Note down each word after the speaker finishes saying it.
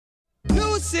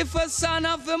Lucifer, son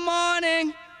of the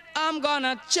morning, I'm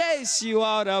gonna chase you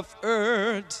out of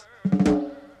earth.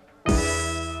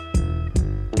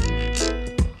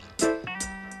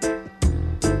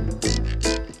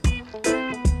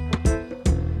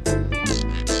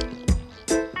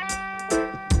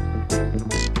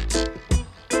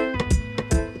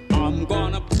 I'm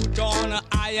gonna put on an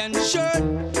iron shirt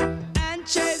and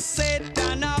chase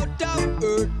Satan out of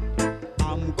earth.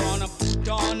 I'm gonna put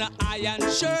on an iron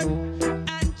shirt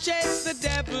and chase the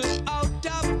devil out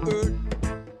of earth.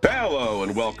 Hello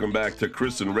and welcome back to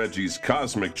Chris and Reggie's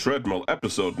Cosmic Treadmill,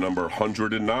 episode number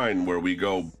 109, where we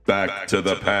go back to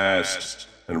the past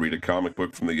and read a comic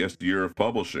book from the yesteryear of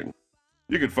publishing.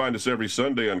 You can find us every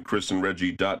Sunday on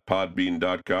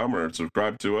chrisandreggie.podbean.com or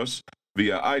subscribe to us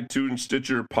via iTunes,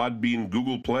 Stitcher, Podbean,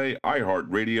 Google Play,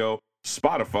 iHeartRadio,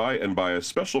 Spotify, and by a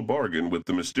special bargain with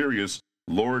the mysterious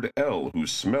Lord L, who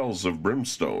smells of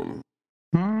brimstone.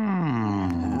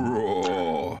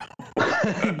 Raw.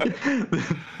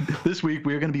 This week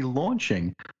we are going to be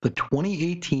launching the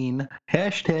 2018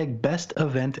 hashtag Best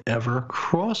Event Ever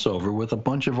crossover with a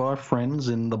bunch of our friends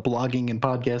in the blogging and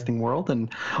podcasting world,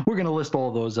 and we're going to list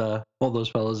all those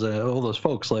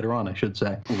folks later on, I should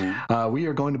say. Mm-hmm. We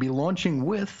are going to be launching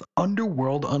with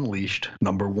Underworld Unleashed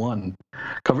 #1,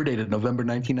 cover dated November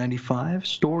 1995,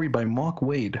 story by Mark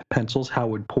Waid, pencils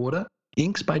Howard Porter,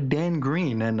 inks by Dan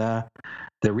Green, and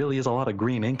there really is a lot of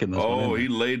green ink in this one. Oh, he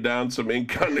laid down some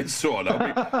ink on his sword.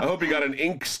 I hope he got an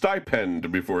ink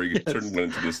stipend before he turned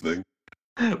into this thing.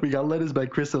 We got letters by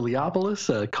Chris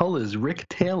Eliopoulos, colors Rick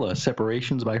Taylor,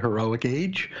 separations by Heroic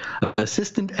Age,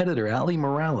 assistant editor Ali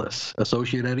Morales,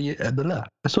 associate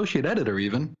editor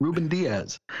even Ruben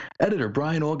Diaz, editor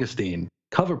Brian Augustine,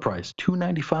 cover price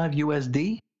 $2.95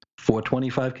 USD,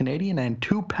 $4.25 Canadian, and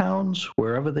 £2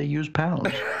 wherever they use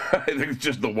pounds. I think it's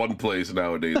just the one place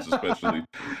nowadays, especially.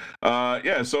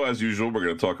 So as usual, we're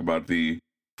going to talk about the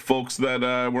folks that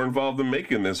were involved in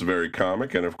making this very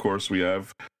comic. And of course, we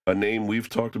have a name we've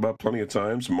talked about plenty of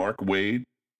times, Mark Waid,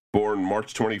 born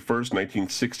March 21st,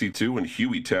 1962 in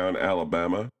Hueytown,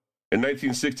 Alabama. In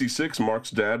 1966, Mark's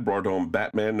dad brought home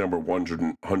Batman number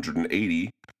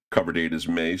 180. Cover date is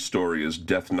May. Story is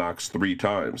Death Knocks 3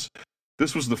 Times.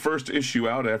 This was the first issue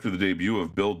out after the debut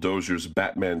of Bill Dozier's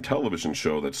Batman television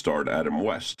show that starred Adam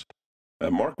West.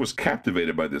 Mark was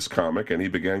captivated by this comic, and he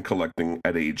began collecting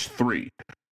at age 3.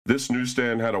 This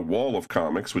newsstand had a wall of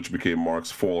comics, which became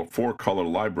Mark's four-color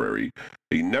library.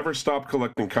 He never stopped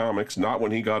collecting comics, not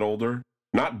when he got older,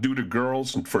 not due to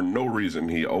girls, and for no reason.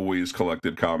 He always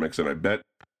collected comics, and I bet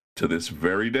to this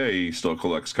very day he still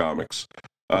collects comics.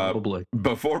 Probably.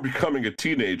 Before becoming a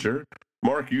teenager,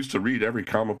 Mark used to read every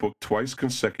comic book twice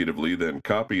consecutively, then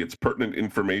copy its pertinent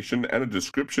information and a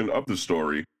description of the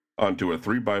story onto a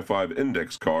 3x5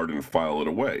 index card and file it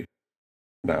away.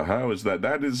 Now, how is that?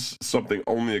 That is something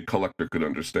only a collector could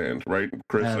understand, right,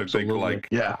 Chris? Absolutely. I think,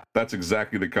 that's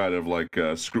exactly the kind of,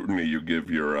 scrutiny you give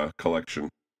your collection.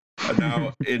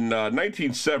 Now, in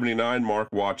 1979, Mark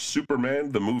watched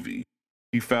Superman, the movie.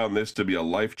 He found this to be a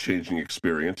life-changing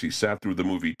experience. He sat through the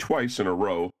movie twice in a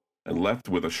row and left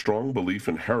with a strong belief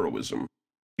in heroism.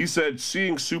 He said,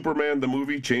 "Seeing Superman the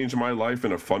movie changed my life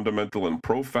in a fundamental and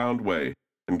profound way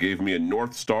and gave me a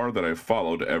North Star that I've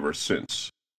followed ever since."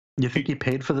 You think he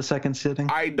paid for the second sitting?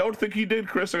 I don't think he did,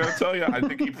 Chris. I gotta tell you, I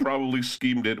think he probably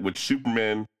schemed it, which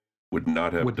Superman would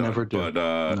not have done. Never do. But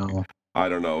no. I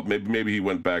don't know. Maybe he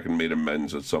went back and made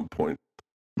amends at some point.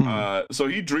 So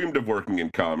he dreamed of working in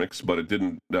comics, but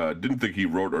didn't think he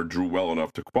wrote or drew well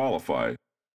enough to qualify.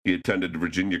 He attended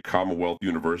Virginia Commonwealth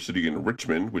University in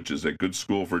Richmond, which is a good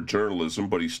school for journalism,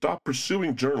 but he stopped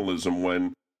pursuing journalism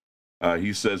when,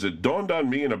 he says, it dawned on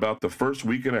me in about the first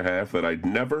week and a half that I'd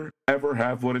never, ever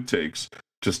have what it takes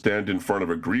to stand in front of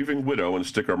a grieving widow and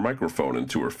stick a microphone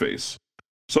into her face.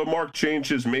 So Mark changed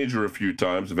his major a few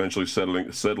times, eventually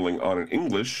settling on an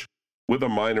English with a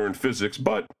minor in physics,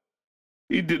 but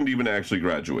he didn't even actually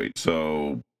graduate,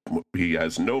 so he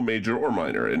has no major or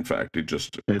minor. In fact,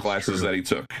 it's classes that he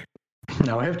took.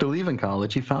 Now, after leaving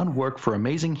college, he found work for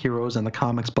Amazing Heroes and the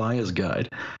Comics Buyer's Guide.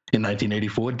 In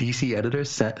 1984, DC editor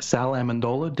Sal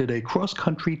Amendola did a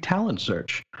cross-country talent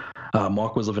search.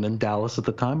 Mark was living in Dallas at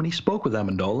the time, and he spoke with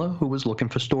Amendola, who was looking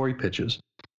for story pitches.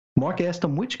 Mark asked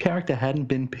him which character hadn't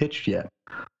been pitched yet.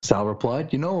 Sal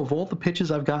replied, of all the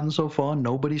pitches I've gotten so far,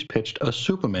 nobody's pitched a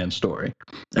Superman story.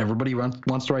 Everybody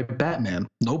wants to write Batman.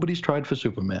 Nobody's tried for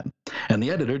Superman. And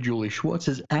the editor, Julie Schwartz,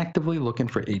 is actively looking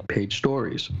for 8-page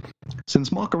stories.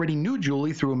 Since Mark already knew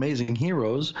Julie through Amazing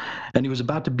Heroes, and he was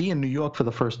about to be in New York for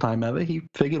the first time ever, he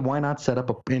figured why not set up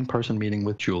an in-person meeting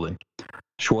with Julie.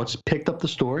 Schwartz picked up the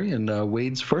story, and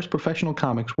Wade's first professional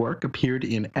comics work appeared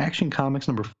in Action Comics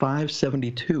number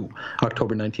 572,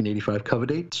 October 1985 cover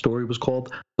date. The story was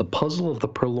called The Puzzle of the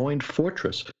Purloined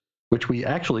Fortress, which we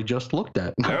actually just looked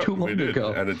at not too long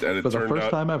ago, and it for the first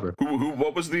time ever.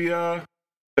 What was the?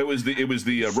 It was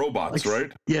the robots,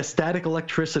 right? Yeah, static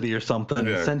electricity or something.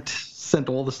 Yeah. Sent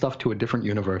all the stuff to a different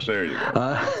universe. There you go.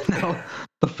 Now,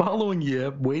 the following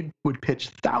year, Wade would pitch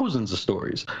thousands of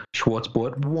stories. Schwartz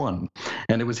bought one,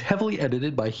 and it was heavily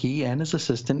edited by he and his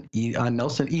assistant,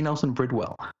 Nelson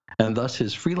Bridwell, and thus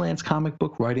his freelance comic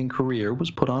book writing career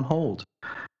was put on hold.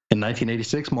 In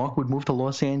 1986, Mark would move to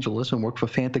Los Angeles and work for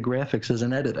Fantagraphics as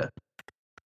an editor.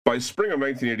 By spring of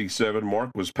 1987, Mark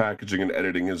was packaging and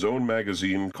editing his own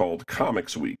magazine called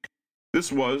Comics Week. This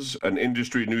was an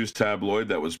industry news tabloid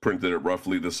that was printed at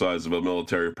roughly the size of a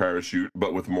military parachute,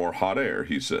 but with more hot air,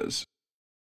 he says.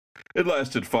 It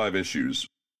lasted 5 issues,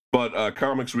 but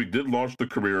Comics Week did launch the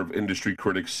career of industry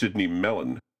critic Sidney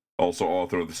Mellon, also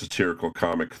author of the satirical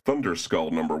comic Thunder Skull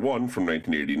 #1 from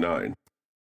 1989.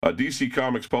 DC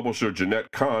Comics publisher Jeanette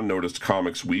Kahn noticed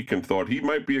Comics Week and thought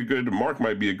Mark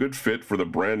might be a good fit for the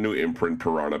brand new imprint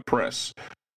Piranha Press.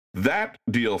 That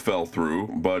deal fell through,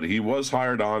 but he was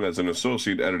hired on as an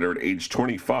associate editor at age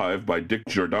 25 by Dick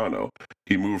Giordano.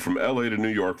 He moved from LA to New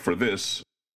York for this,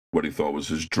 what he thought was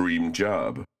his dream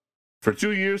job. For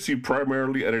 2 years, he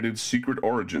primarily edited Secret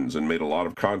Origins and made a lot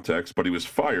of contacts, but he was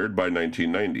fired by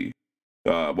 1990.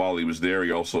 While he was there,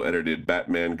 he also edited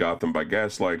Batman Gotham by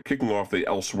Gaslight, kicking off the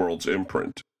Elseworlds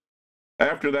imprint.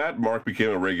 After that, Mark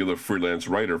became a regular freelance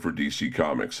writer for DC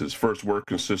Comics. His first work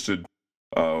consisted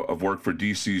of work for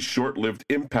DC's short-lived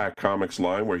Impact Comics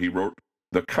line, where he wrote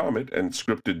The Comet and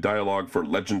scripted dialogue for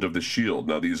Legend of the Shield.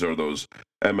 Now, these are those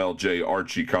MLJ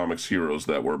Archie Comics heroes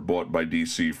that were bought by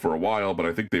DC for a while, but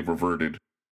I think they've reverted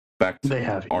back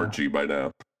to Archie by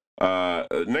now.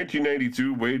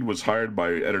 1992, Wade was hired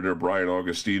by editor Brian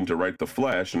Augustine to write The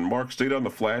Flash, and Mark stayed on The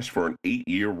Flash for an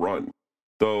 8-year run.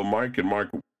 Though Mark and Mike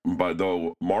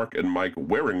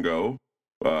Wieringo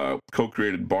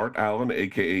co-created Bart Allen,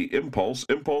 a.k.a. Impulse,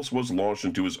 Impulse was launched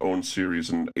into his own series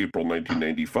in April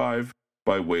 1995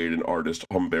 by Wade and artist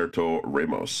Humberto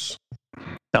Ramos.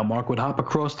 Now, Mark would hop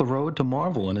across the road to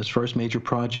Marvel, and his first major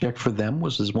project for them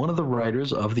was as one of the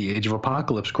writers of the Age of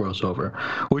Apocalypse crossover,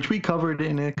 which we covered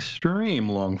in extreme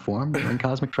long form during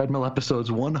Cosmic Treadmill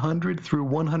episodes 100 through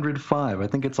 105. I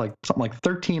think it's like something like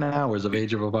 13 hours of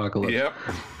Age of Apocalypse. Yep.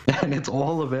 And it's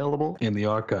all available in the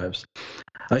archives.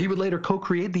 He would later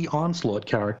co-create the Onslaught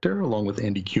character along with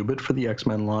Andy Kubert for the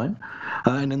X-Men line.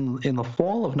 And in the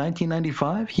fall of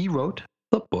 1995, he wrote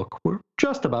the book we're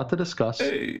just about to discuss.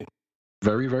 Hey.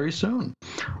 Very, very soon.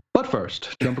 But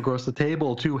first, jump across the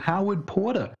table to Howard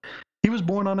Porter. He was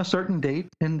born on a certain date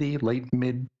in the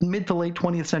mid to late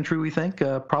 20th century, we think,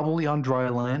 probably on dry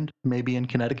land, maybe in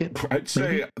Connecticut. I'd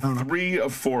say 3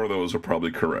 of 4 of those are probably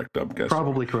correct, I'm guessing.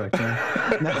 Probably correct,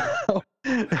 yeah. Now,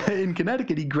 in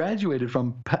Connecticut, he graduated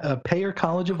from Payer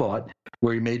College of Art,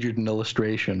 where he majored in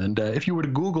illustration. And if you were to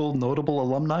Google notable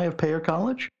alumni of Payer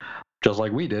College, just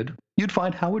like we did, you'd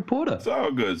find Howard Porter.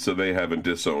 Oh, good. So they haven't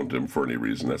disowned him for any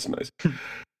reason. That's nice.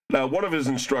 Now, one of his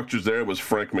instructors there was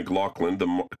Frank McLaughlin,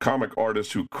 the comic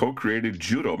artist who co-created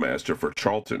Judo Master for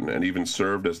Charlton and even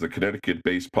served as the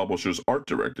Connecticut-based publisher's art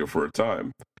director for a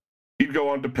time. He'd go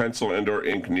on to pencil and/or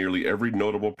ink nearly every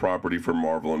notable property for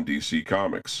Marvel and DC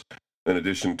Comics. In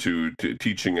addition to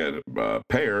teaching at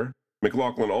Payer,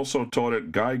 McLaughlin also taught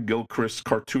at Guy Gilchrist's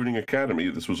Cartooning Academy.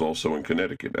 This was also in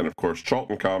Connecticut. And, of course,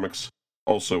 Charlton Comics,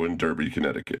 also in Derby,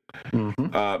 Connecticut.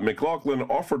 Mm-hmm. McLaughlin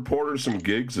offered Porter some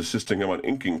gigs, assisting him on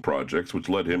inking projects, which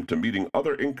led him to meeting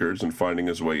other inkers and finding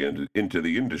his way into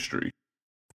the industry.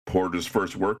 Porter's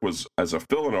first work was as a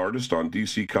fill-in artist on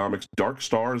DC Comics' Dark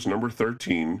Stars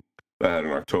 #13, that had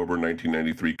an October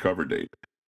 1993 cover date.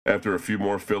 After a few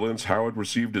more fill-ins, Howard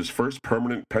received his first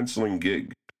permanent penciling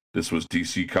gig. This was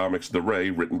DC Comics' The Ray,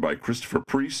 written by Christopher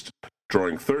Priest,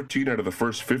 drawing 13 out of the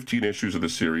first 15 issues of the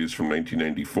series from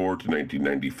 1994 to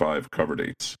 1995 cover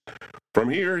dates. From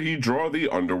here, he drew the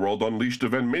Underworld Unleashed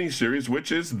event miniseries,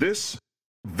 which is this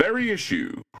very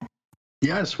issue.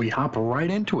 Yes, we hop right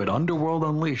into it. Underworld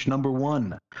Unleashed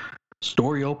 #1.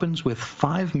 Story opens with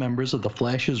 5 members of the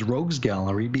Flash's Rogues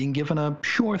Gallery being given a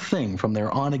sure thing from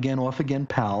their on-again, off-again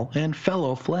pal and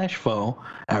fellow Flash foe,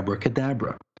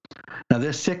 Abracadabra. Now,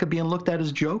 they're sick of being looked at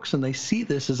as jokes, and they see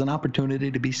this as an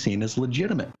opportunity to be seen as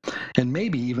legitimate, and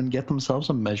maybe even get themselves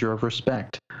a measure of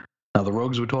respect. Now, the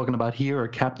rogues we're talking about here are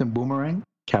Captain Boomerang,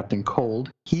 Captain Cold,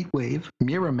 Heatwave,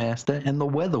 Mirror Master, and the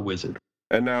Weather Wizard.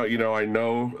 And now, I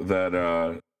know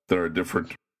that there are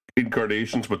different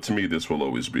incarnations, but to me, this will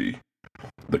always be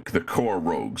the core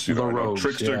rogues. You The know, I know rogues,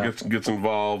 Trickster yeah. gets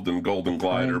involved in Golden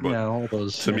Glider, but yeah, all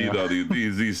those, to me though,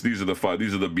 these are the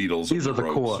Beatles. these are of the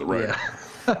rogues, core, right?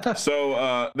 yeah.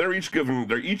 So they're each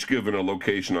given a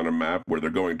location on a map where they're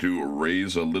going to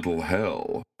raise a little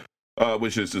hell,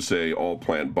 which is to say, all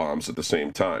plant bombs at the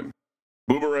same time.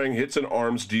 Boomerang hits an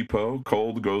arms depot.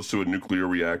 Cold goes to a nuclear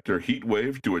reactor.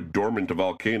 Heatwave to a dormant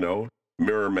volcano.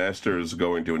 Mirror Master is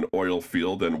going to an oil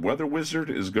field, and Weather Wizard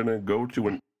is going to go to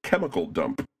a chemical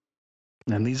dump.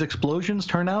 And these explosions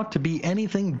turn out to be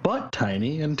anything but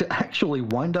tiny and to actually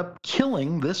wind up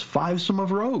killing this fivesome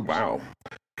of rogues. Wow.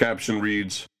 Caption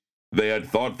reads, "They had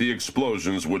thought the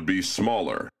explosions would be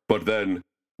smaller, but then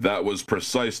that was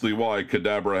precisely why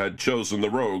Kadabra had chosen the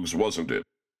rogues, wasn't it?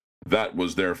 That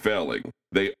was their failing.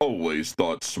 They always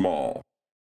thought small."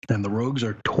 And the rogues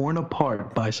are torn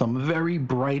apart by some very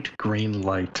bright green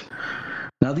light.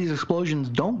 Now, these explosions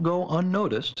don't go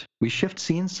unnoticed. We shift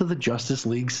scenes to the Justice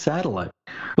League satellite.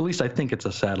 At least I think it's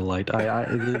a satellite.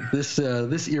 This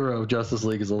era of Justice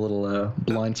League is a little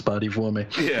blind spotty for me.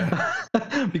 Yeah.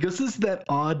 Because this is that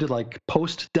odd, like,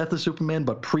 post-Death of Superman,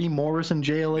 but pre-Morrison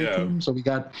JLA team. So we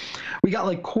got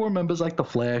like core members like the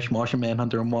Flash, Martian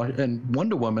Manhunter, and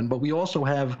Wonder Woman, but we also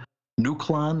have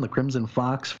Nuclon, the Crimson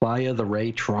Fox, Fire, the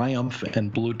Ray, Triumph,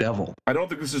 and Blue Devil. I don't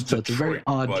think this is So Detroit, it's a very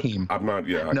odd team. I'm not,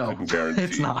 I No, couldn't guarantee.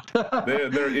 it's not.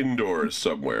 They're indoors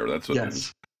somewhere. That's what it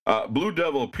is. Blue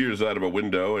Devil appears out of a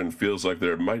window and feels like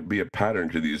there might be a pattern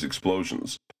to these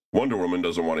explosions. Wonder Woman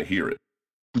doesn't want to hear it.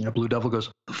 Yeah, Blue Devil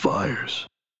goes, "The fires.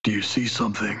 Do you see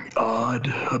something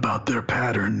odd about their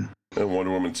pattern?" And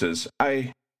Wonder Woman says,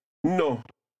 no.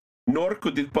 Nor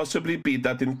could it possibly be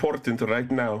that important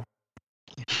right now.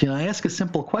 Can I ask a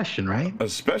simple question, right?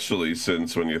 Especially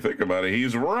since, when you think about it,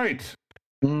 he's right.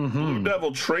 Blue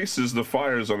Devil traces the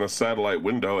fires on the satellite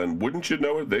window, and wouldn't you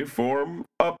know it, they form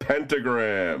a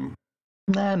pentagram.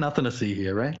 Nah, nothing to see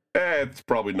here, right? It's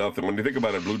probably nothing. When you think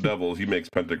about it, Blue Devil, he makes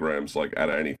pentagrams like out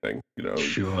of anything. You know,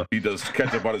 Sure. He does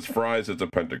ketchup on his fries. It's a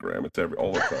pentagram. It's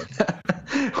all the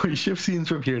time. We shift scenes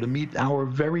from here to meet our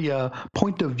very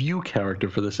point of view character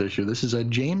for this issue. This is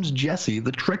James Jesse,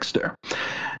 the trickster.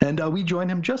 And we join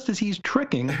him just as he's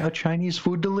tricking a Chinese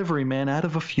food delivery man out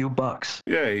of a few bucks.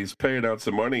 Yeah, he's paying out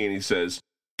some money, and he says,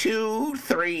 2,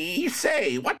 3,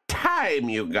 say, what time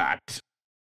you got?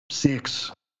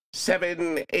 6.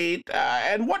 7, 8,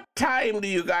 and what time do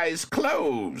you guys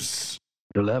close?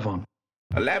 11.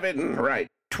 11, right.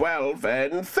 12,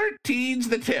 and 13's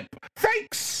the tip.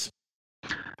 Thanks!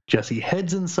 Jesse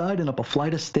heads inside and up a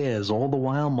flight of stairs, all the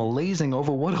while malazing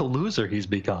over what a loser he's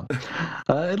become.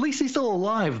 At least he's still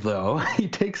alive, though. He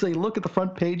takes a look at the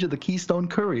front page of the Keystone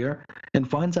Courier and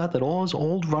finds out that all his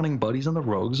old running buddies and the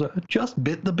Rogues just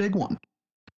bit the big one.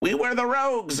 We were the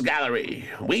Rogues Gallery.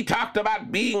 We talked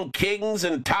about being kings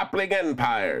and toppling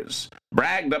empires,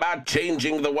 bragged about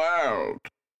changing the world.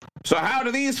 So how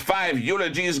do these 5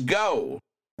 eulogies go?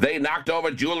 They knocked over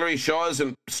jewelry stores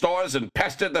and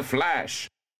pestered the Flash.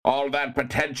 All that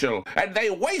potential, and they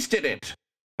wasted it.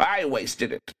 I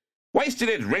wasted it. Wasted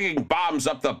it rigging bombs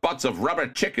up the butts of rubber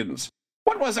chickens.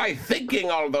 What was I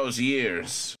thinking all those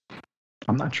years?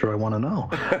 I'm not sure I want to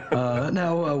know.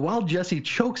 Now, while Jesse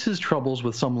chokes his troubles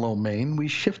with some lo mein, we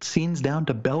shift scenes down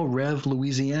to Belle Reve,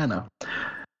 Louisiana.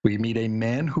 We meet a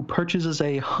man who purchases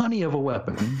a honey of a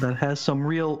weapon that has some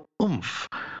real oomph.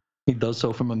 He does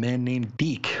so from a man named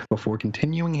Deke before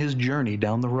continuing his journey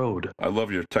down the road. I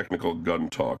love your technical gun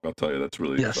talk. I'll tell you, that's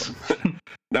really something.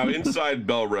 Now, inside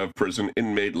Belle Reve prison,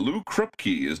 inmate Lou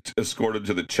Krupke is escorted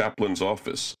to the chaplain's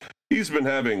office. He's been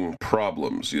having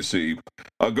problems, you see.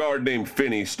 A guard named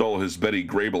Finney stole his Betty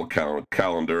Grable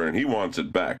calendar, and he wants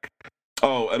it back.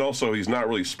 Oh, and also, he's not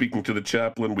really speaking to the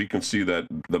chaplain. We can see that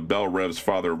the Belle Reve's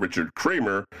father, Richard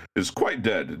Kramer, is quite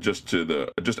dead, just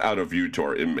out of view to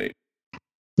our inmate.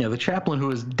 Yeah, the chaplain,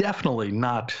 who is definitely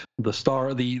not the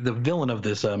star, the villain of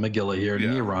this Megillah here,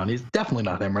 Neron. He's definitely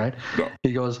not him, right? No.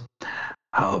 He goes,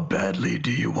 "How badly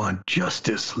do you want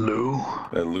justice, Lou?"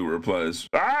 And Lou replies,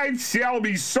 "I'd sell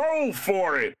me soul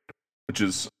for it," which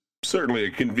is certainly a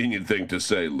convenient thing to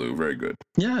say, Lou. Very good.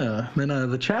 yeah.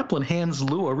 And the chaplain hands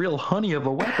Lou a real honey of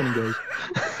a weapon and goes,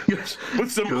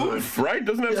 With some oomph, right?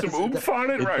 Doesn't it have some oomph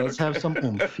on it, right? It does have some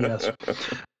oomph, yes.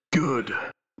 "Good.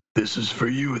 This is for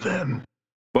you, then."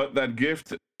 But that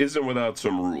gift isn't without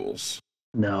some rules.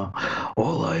 No.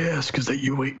 "All I ask is that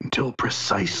you wait until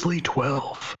precisely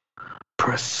 12.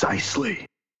 Precisely.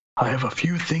 I have a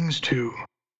few things to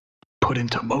put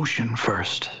into motion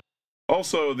first."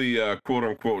 Also, the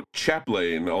quote-unquote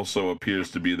Chaplain also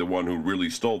appears to be the one who really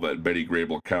stole that Betty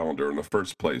Grable calendar in the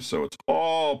first place, so it's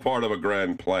all part of a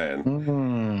grand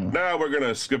plan. Now we're going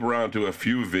to skip around to a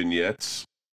few vignettes.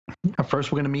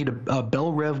 First, we're going to meet a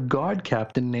Bell Rev guard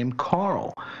captain named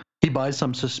Carl. He buys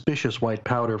some suspicious white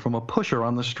powder from a pusher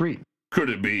on the street. Could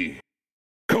it be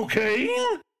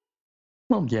cocaine?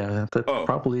 Well, yeah, that's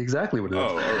probably exactly what it is.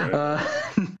 Oh, all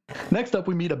right. Next up,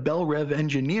 we meet a Bell Rev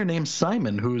engineer named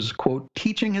Simon who's, quote,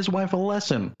 teaching his wife a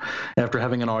lesson after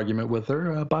having an argument with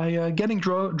her by getting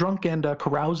drunk and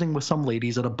carousing with some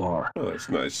ladies at a bar. Oh, that's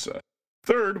nice.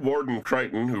 Third, Warden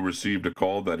Crichton, who received a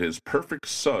call that his perfect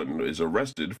son is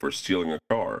arrested for stealing a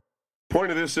car.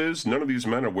 Point of this is, none of these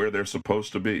men are where they're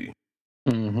supposed to be.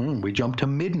 We jump to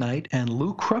midnight, and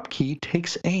Lou Krupke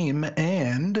takes aim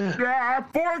and...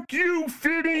 Fork you,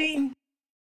 Finney!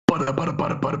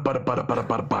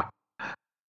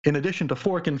 In addition to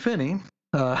Fork and Finney,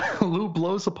 Lou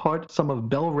blows apart some of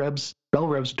Bell Rev's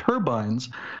turbines,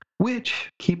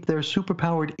 which keep their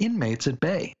superpowered inmates at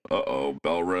bay. Uh-oh,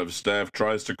 Bell Rev staff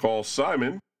tries to call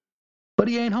Simon. But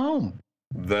he ain't home.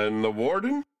 Then the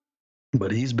warden.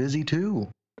 But he's busy too.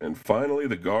 And finally,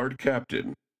 the guard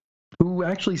captain, who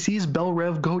actually sees Bell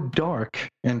Rev go dark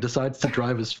and decides to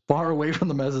drive as far away from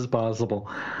the mess as possible.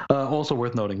 Also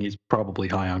worth noting, he's probably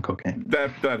high on cocaine.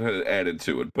 That had added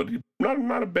to it, but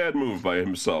not a bad move by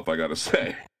himself, I gotta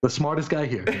say. The smartest guy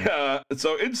here.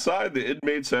 So inside, the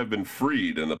inmates have been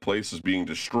freed and the place is being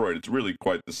destroyed. It's really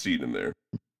quite the scene in there.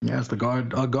 Yes, the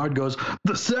guard goes,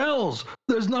 "The cells!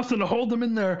 There's nothing to hold them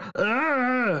in there!"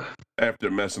 Ah! After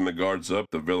messing the guards up,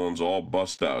 the villains all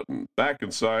bust out, and back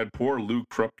inside, poor Lou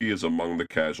Krupke is among the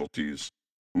casualties.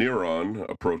 Neron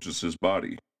approaches his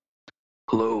body.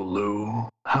 Hello, Lou.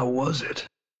 How was it?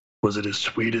 Was it as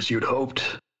sweet as you'd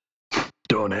hoped?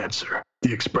 Don't answer.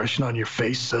 The expression on your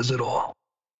face says it all.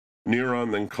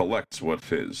 Neron then collects what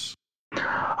is.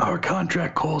 Our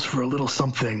contract calls for a little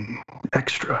something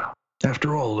extra.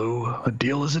 After all, Lou, a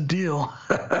deal is a deal.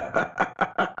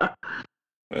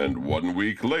 And 1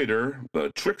 week later,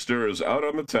 the Trickster is out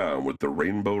on the town with the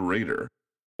Rainbow Raider.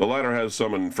 The latter has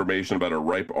some information about a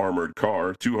ripe armored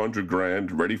car, 200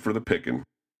 grand, ready for the picking.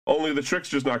 Only the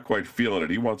Trickster's not quite feeling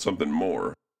it. He wants something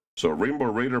more. So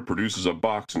Rainbow Raider produces a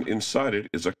box, and inside it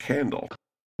is a candle.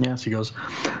 Yes, he goes,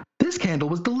 "This candle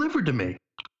was delivered to me.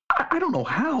 I don't know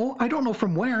how. I don't know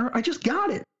from where. I just got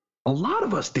it. A lot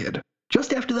of us did.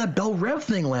 Just after that Bell Rev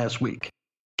thing last week.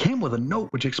 Came with a note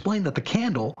which explained that the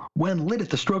candle, when lit at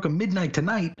the stroke of midnight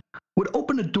tonight, would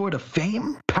open a door to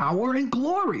fame, power, and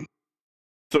glory."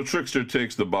 So Trickster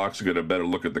takes the box to get a better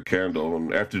look at the candle,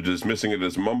 and after dismissing it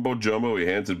as mumbo-jumbo, he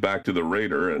hands it back to the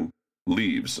Raider and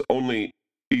leaves. Only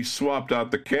he swapped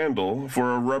out the candle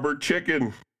for a rubber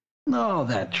chicken. Oh,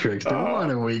 that Trickster.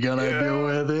 What are we going to do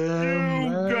with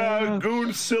him? You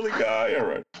goon, silly guy. All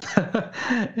right.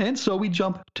 And so we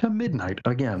jump to midnight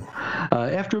again.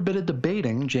 After a bit of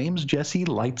debating, James Jesse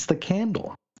lights the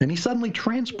candle, and he's suddenly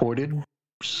transported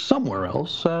somewhere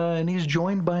else, and he's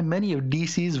joined by many of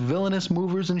DC's villainous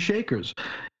movers and shakers,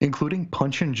 including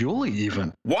Punch and Julie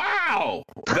even. Wow!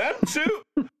 Them too?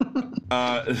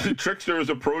 Trickster is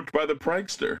approached by the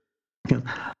prankster.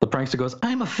 The prankster goes,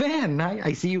 "I'm a fan.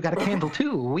 I see you got a candle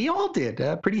too. We all did.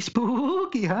 Pretty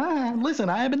spooky, huh? Listen,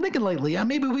 I've been thinking lately.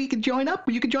 Maybe we could join up.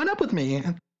 You could join up with me."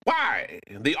 Why?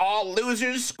 The All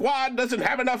Losers Squad doesn't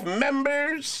have enough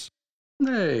members?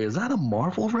 Hey, is that a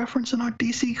Marvel reference in our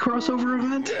DC crossover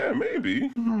event? Yeah,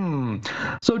 maybe.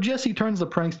 So Jesse turns the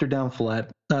prankster down flat.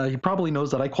 He probably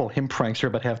knows that I call him prankster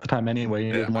about half the time anyway.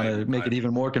 He doesn't want to make it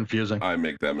even more confusing. I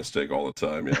make that mistake all the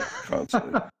time, yeah,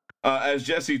 constantly. As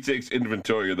Jesse takes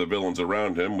inventory of the villains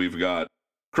around him, we've got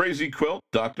Crazy Quilt,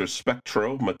 Dr.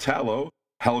 Spectro, Metallo,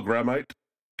 Hellgramite,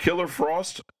 Killer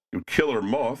Frost, Killer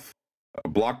Moth,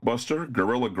 Blockbuster,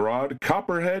 Gorilla Grodd,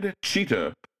 Copperhead,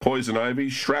 Cheetah, Poison Ivy,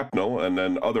 Shrapnel, and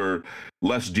then other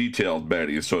less detailed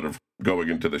baddies sort of going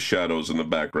into the shadows in the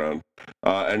background.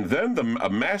 And then a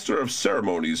Master of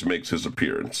Ceremonies makes his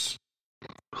appearance.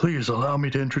 Please allow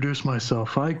me to introduce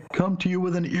myself. I come to you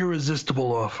with an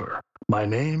irresistible offer. My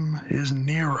name is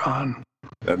Neron.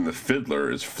 And the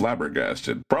Fiddler is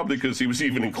flabbergasted, probably because he was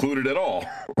even included at all.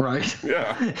 Right?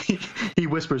 Yeah. He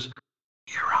whispers,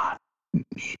 "Neron?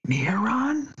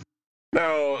 Neron?"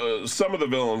 Now, some of the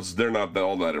villains, they're not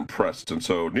all that impressed, and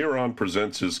so Neron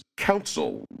presents his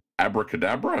counsel,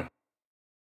 Abracadabra.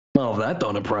 Oh, that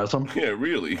don't impress him. Yeah,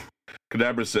 really.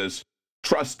 Kadabra says,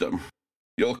 "Trust him.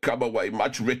 You'll come away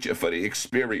much richer for the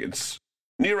experience.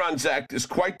 Neron's act is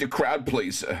quite the crowd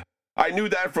pleaser. I knew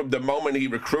that from the moment he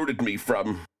recruited me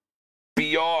from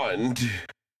beyond."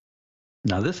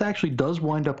 Now, this actually does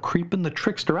wind up creeping the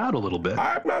trickster out a little bit.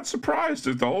 I'm not surprised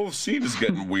that the whole scene is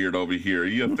getting weird over here.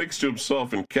 He thinks to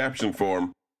himself in caption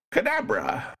form,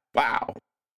 Kadabra. Wow.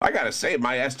 I gotta say,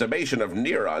 my estimation of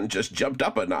Neron just jumped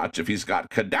up a notch if he's got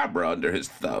Kadabra under his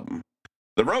thumb.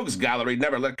 The Rogues Gallery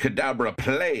never let Kadabra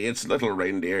play its little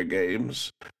reindeer games.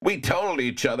 We told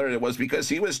each other it was because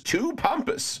he was too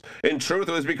pompous. In truth,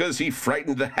 it was because he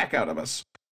frightened the heck out of us.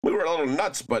 We were a little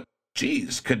nuts, but,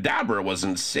 geez, Kadabra was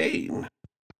insane.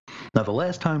 Now, the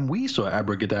last time we saw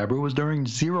Abracadabra was during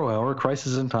 0 Hour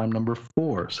Crisis in Time number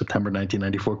 4, September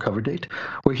 1994 cover date,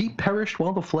 where he perished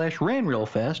while the Flash ran real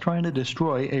fast trying to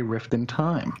destroy a rift in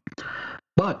time.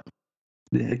 But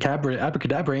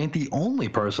Abracadabra ain't the only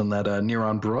person that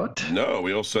Neron brought. No,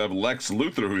 we also have Lex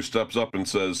Luthor who steps up and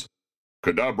says,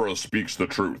 Kadabra speaks the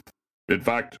truth. In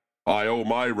fact, I owe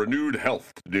my renewed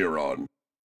health to Neron.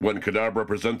 When Kadabra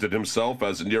presented himself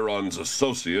as Neron's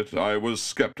associate, I was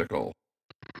skeptical.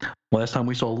 Last time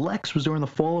we saw Lex was during the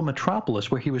fall of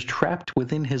Metropolis, where he was trapped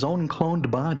within his own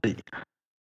cloned body.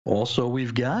 Also,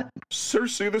 we've got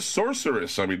Circe the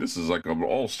Sorceress. I mean, this is like an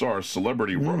all-star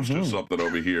celebrity roast or something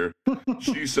over here.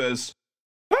 She says,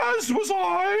 as was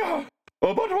I.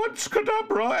 But once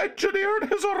Kadabra engineered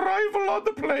his arrival on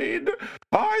the plane,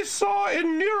 I saw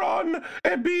in Neron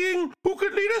a being who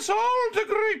could lead us all to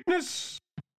greatness.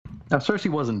 Now, Circe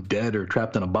wasn't dead or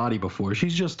trapped in a body before.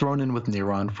 She's just thrown in with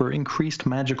Neron for increased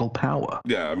magical power.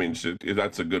 Yeah, I mean,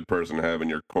 that's a good person to have in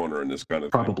your corner in this kind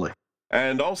of thing. Probably.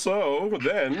 And also,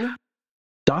 then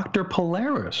Dr.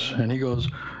 Polaris. And he goes,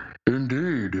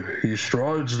 Indeed, he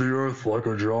strides the earth like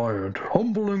a giant,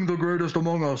 humbling the greatest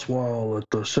among us while at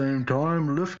the same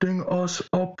time lifting us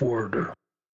upward.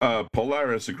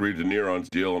 Polaris agreed to Neron's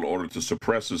deal in order to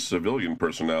suppress his civilian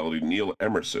personality, Neil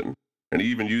Emerson. And he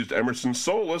even used Emerson's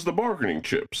soul as the bargaining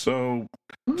chip. So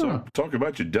talk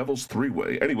about your devil's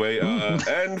three-way. Anyway,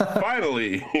 and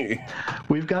finally...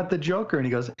 we've got the Joker, and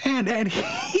he goes, and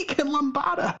he can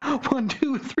Lambada. 1,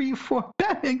 2, 3, 4.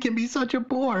 Batman can be such a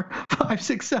bore. 5,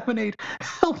 6, 7, 8.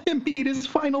 Help him meet his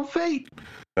final fate.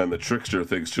 And the trickster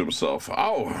thinks to himself,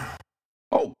 oh,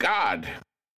 God.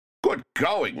 Good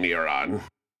going, Neron.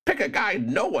 Pick a guy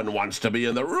no one wants to be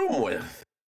in the room with.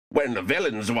 When the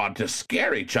villains want to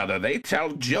scare each other, they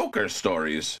tell Joker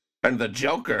stories. And the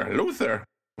Joker, Luthor,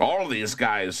 all these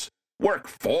guys work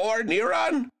for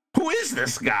Neron? Who is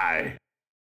this guy?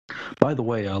 By the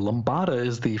way, Lambada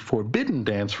is the forbidden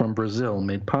dance from Brazil,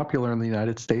 made popular in the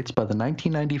United States by the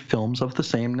 1990 films of the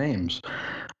same names.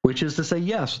 Which is to say,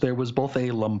 yes, there was both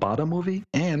a Lambada movie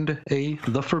and a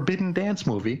The Forbidden Dance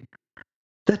movie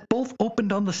that both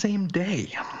opened on the same day.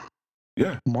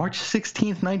 Yeah. March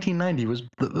 16th, 1990 was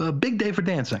a big day for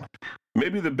dancing.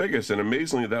 Maybe the biggest, and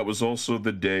amazingly, that was also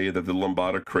the day that the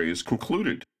Lambada craze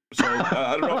concluded. So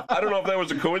I don't know if that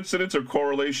was a coincidence or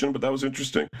correlation, but that was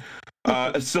interesting.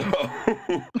 So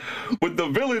with the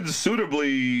villains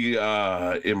suitably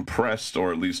impressed,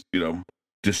 or at least,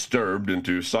 disturbed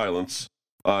into silence,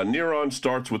 Neron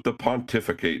starts with the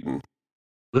pontificating.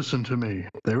 Listen to me.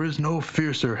 There is no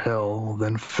fiercer hell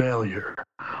than failure.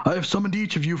 I have summoned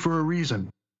each of you for a reason,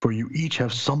 for you each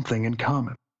have something in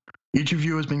common. Each of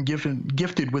you has been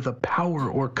gifted with a power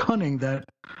or cunning that,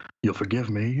 you'll forgive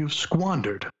me, you've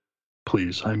squandered.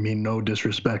 Please, I mean no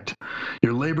disrespect.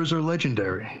 Your labors are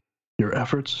legendary. Your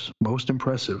efforts, most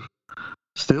impressive.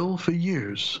 Still, for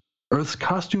years, Earth's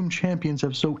costume champions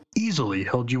have so easily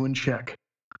held you in check,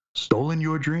 stolen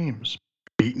your dreams,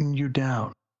 beaten you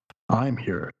down. I'm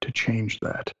here to change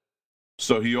that.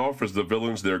 So he offers the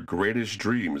villains their greatest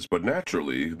dreams, but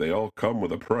naturally, they all come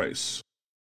with a price.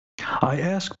 I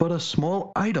ask but a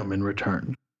small item in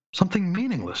return, something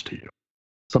meaningless to you,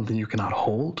 something you cannot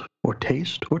hold or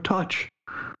taste or touch,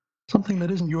 something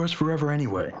that isn't yours forever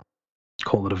anyway.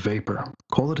 Call it a vapor,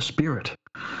 call it a spirit,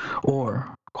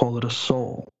 or call it a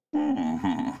soul.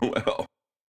 Well,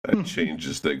 that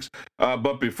changes things.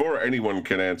 But before anyone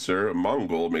can answer,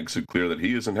 Mongol makes it clear that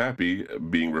he isn't happy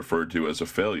being referred to as a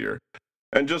failure.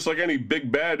 And just like any big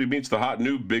bad who meets the hot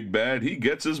new big bad, he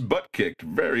gets his butt kicked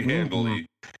very handily.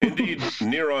 Indeed,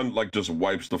 Neron just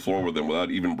wipes the floor with him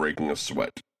without even breaking a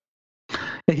sweat.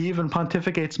 He even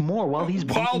pontificates more while he's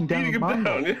beating down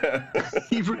Mongol. Yeah.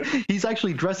 He's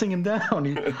actually dressing him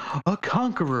down. A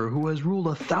conqueror who has ruled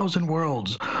 1,000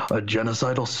 worlds. A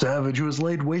genocidal savage who has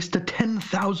laid waste to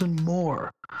 10,000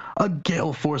 more. A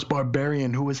gale force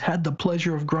barbarian who has had the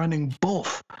pleasure of grinding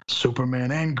both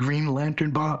Superman and Green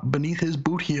Lantern beneath his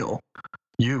boot heel.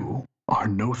 You are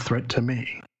no threat to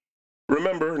me.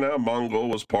 remember, now Mongol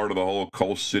was part of the whole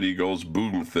Coast City Goes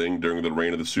Boom thing during the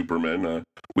reign of the Supermen.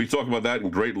 We talk about that in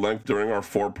great length during our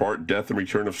 4-part Death and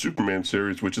Return of Superman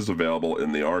series, which is available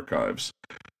in the archives.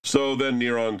 So then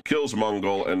Neron kills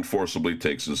Mongol and forcibly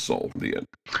takes his soul. The end.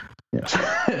 Yes.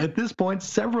 At this point,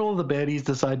 several of the baddies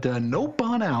decide to nope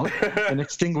on out and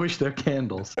extinguish their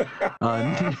candles.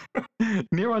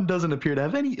 Neron doesn't appear to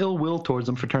have any ill will towards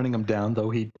them for turning them down, though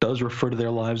he does refer to their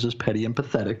lives as petty and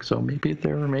pathetic. So maybe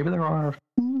there are a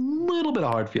little bit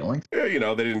of hard feelings. Yeah,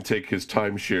 they didn't take his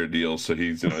timeshare deal, so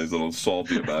he's a little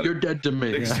salty about it. You're dead to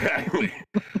me. Exactly.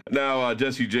 Now,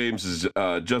 Jesse James is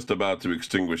just about to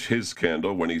extinguish his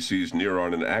candle when he sees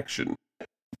Neron in action.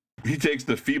 He takes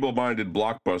the feeble-minded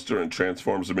Blockbuster and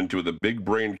transforms him into the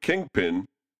big-brained Kingpin,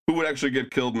 who would actually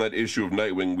get killed in that issue of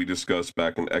Nightwing we discussed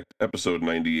back in episode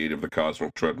 98 of the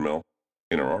Cosmic Treadmill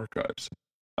in our archives.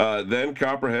 Then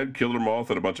Copperhead, Killer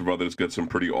Moth, and a bunch of others get some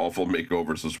pretty awful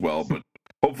makeovers as well, but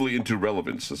hopefully into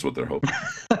relevance. That's what they're hoping.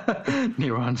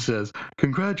 Neron says,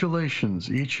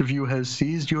 "Congratulations, each of you has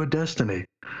seized your destiny.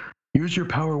 Use your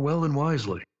power well and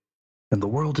wisely, and the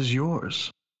world is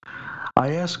yours.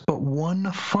 I ask but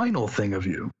one final thing of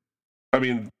you." I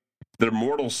mean, their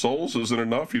mortal souls isn't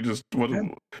enough? You just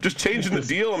changing the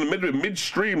deal in the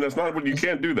midstream, that's not what you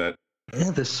can't do that.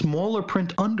 Yeah, the smaller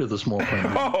print under the small print.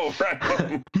 Oh,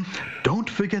 right. Don't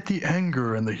forget the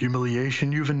anger and the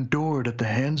humiliation you've endured at the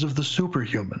hands of the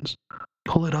superhumans.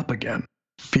 Pull it up again.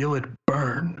 Feel it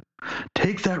burn.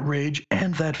 Take that rage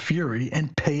and that fury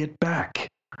and pay it back.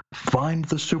 Find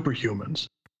the superhumans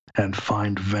and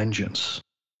find vengeance.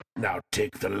 Now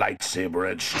take the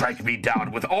lightsaber and strike me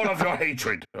down with all of your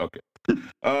hatred. Okay.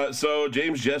 So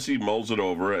James Jesse mulls it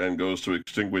over and goes to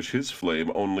extinguish his flame,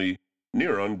 only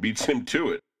Neron beats him to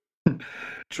it.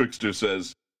 Trickster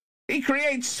says, "He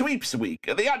creates Sweeps Week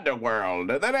in the underworld,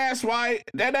 and then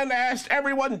asked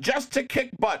everyone just to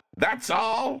kick butt. That's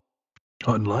all."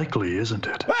 Unlikely, isn't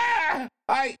it?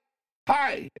 I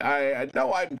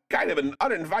know I'm kind of an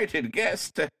uninvited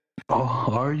guest. Oh,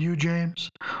 are you, James?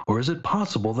 Or is it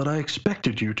possible that I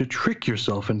expected you to trick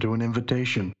yourself into an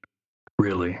invitation?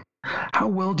 Really? How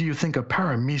well do you think a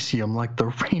paramecium like the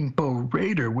Rainbow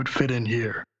Raider would fit in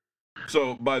here?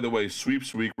 So, by the way,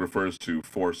 Sweeps Week refers to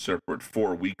 4 separate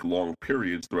 4-week-long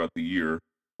periods throughout the year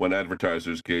when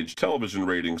advertisers gauge television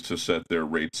ratings to set their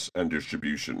rates and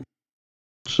distribution.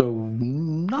 So,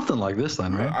 nothing like this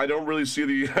then, right? I don't really see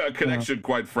the connection,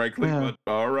 quite frankly, but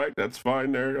all right, that's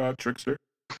fine there, Trickster.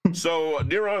 So,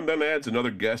 Neron then adds another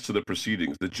guest to the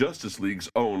proceedings, the Justice League's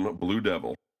own Blue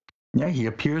Devil. Yeah, he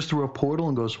appears through a portal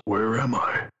and goes, "Where am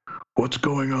I? What's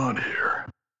going on here?"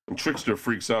 And Trickster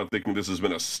freaks out, thinking this has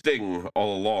been a sting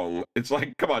all along. It's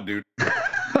like, come on, dude.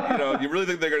 You really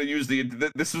think they're going to use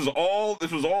this was all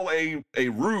a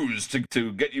ruse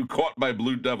to get you caught by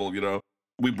Blue Devil,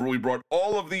 We brought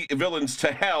all of the villains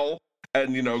to hell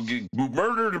and,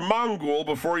 murdered Mongol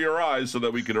before your eyes so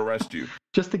that we could arrest you.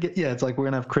 Just to get, it's like we're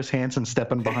going to have Chris Hansen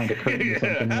stepping behind a curtain or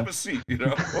something. Have a seat,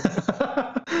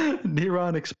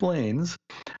 Neron explains,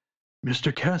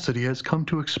 "Mr. Cassidy has come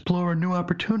to explore a new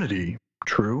opportunity.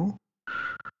 True?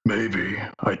 Maybe.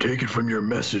 I take it from your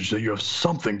message that you have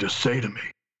something to say to me."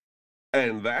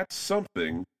 And that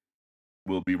something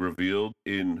will be revealed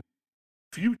in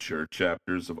future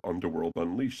chapters of Underworld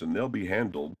Unleashed, and they'll be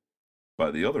handled by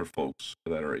the other folks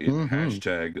that are in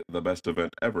hashtag the best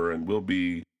event ever, and will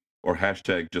be, or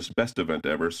hashtag just best event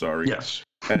ever, sorry. Yes.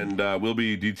 And we'll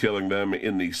be detailing them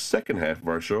in the second half of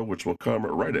our show, which will come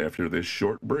right after this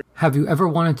short break. Have you ever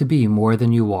wanted to be more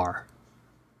than you are?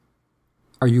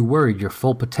 Are you worried your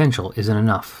full potential isn't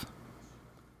enough?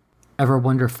 Ever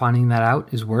wonder if finding that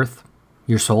out is worth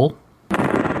your soul?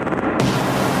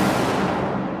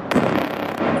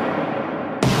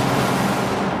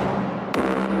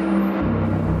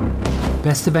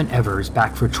 Best Event Ever is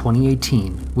back for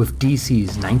 2018 with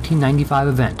DC's 1995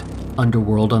 event,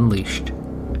 Underworld Unleashed.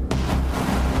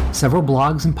 Several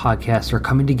blogs and podcasts are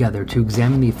coming together to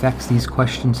examine the effects these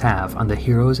questions have on the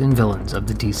heroes and villains of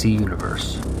the DC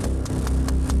Universe.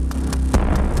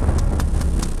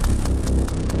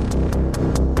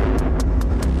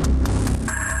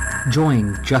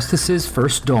 Join Justice's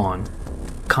First Dawn,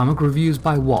 comic reviews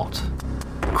by Walt,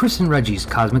 Chris and Reggie's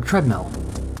Cosmic Treadmill,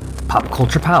 Pop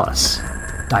Culture Palace,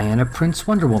 Diana Prince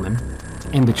Wonder Woman,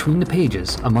 and Between the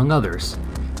Pages, among others,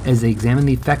 as they examine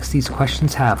the effects these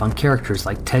questions have on characters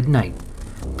like Ted Knight,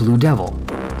 Blue Devil,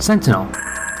 Sentinel,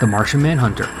 the Martian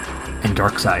Manhunter, and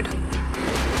Darkseid.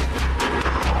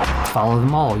 Follow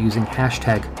them all using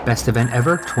hashtag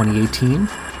BestEventEver2018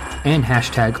 and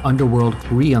hashtag Underworld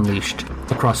Re-Unleashed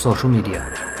across social media,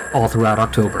 all throughout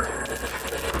October.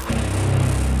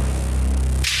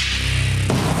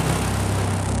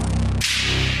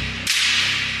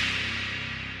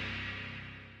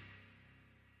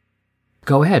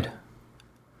 Go ahead.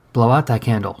 Blow out that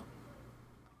candle.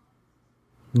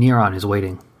 Neron is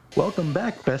waiting. Welcome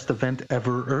back, best event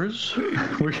everers.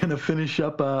 We're going to finish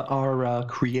up our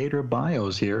creator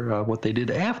bios here, what they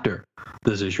did after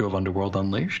this issue of Underworld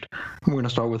Unleashed. We're going to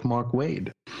start with Mark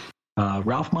Waid.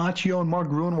 Ralph Macchio and Mark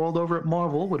Gruenwald over at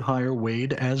Marvel would hire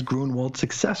Waid as Gruenwald's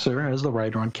successor as the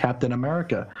writer on Captain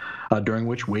America, during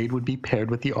which Waid would be paired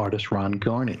with the artist Ron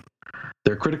Garney.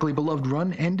 Their critically beloved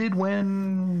run ended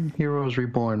when Heroes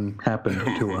Reborn happened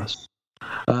to us.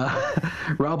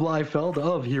 Rob Liefeld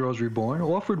of Heroes Reborn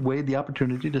offered Waid the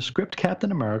opportunity to script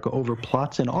Captain America over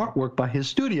plots and artwork by his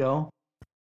studio.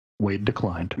 Waid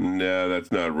declined. Nah,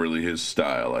 that's not really his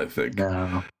style, I think.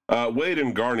 No. Waid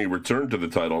and Garney returned to the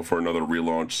title for another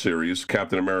relaunch series,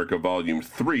 Captain America Volume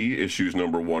 3, issues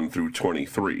number 1 through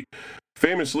 23.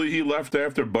 Famously, he left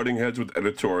after butting heads with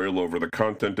editorial over the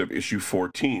content of issue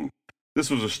 14. This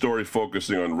was a story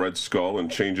focusing on Red Skull, and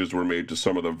changes were made to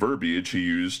some of the verbiage he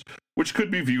used, which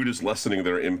could be viewed as lessening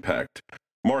their impact.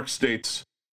 Mark states,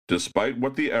 "Despite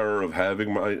what the error of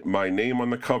having my name on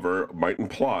the cover might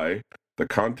imply, the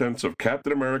contents of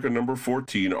Captain America number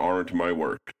 14 aren't my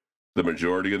work. The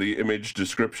majority of the image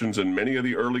descriptions and many of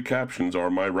the early captions are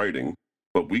my writing,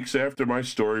 but weeks after my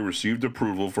story received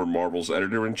approval for Marvel's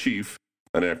editor-in-chief,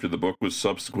 and after the book was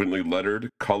subsequently lettered,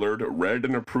 colored, read,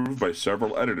 and approved by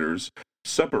several editors,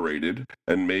 separated,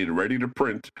 and made ready to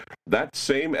print, that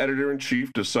same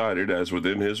editor-in-chief decided, as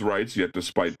within his rights, yet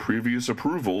despite previous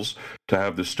approvals, to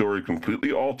have the story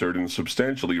completely altered and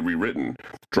substantially rewritten,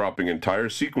 dropping entire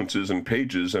sequences and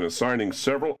pages and assigning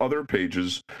several other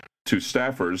pages to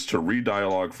staffers to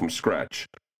re-dialogue from scratch.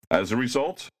 As a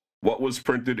result, what was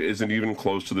printed isn't even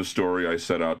close to the story I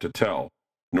set out to tell,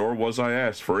 nor was I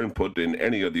asked for input in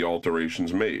any of the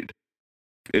alterations made.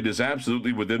 It is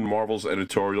absolutely within Marvel's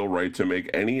editorial right to make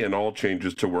any and all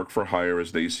changes to work for hire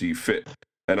as they see fit,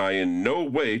 and I in no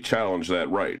way challenge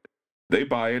that right. They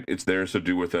buy it, it's theirs to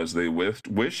do with as they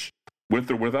wish,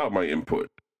 with or without my input.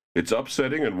 It's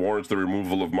upsetting and warrants the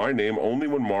removal of my name only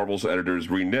when Marvel's editors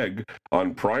renege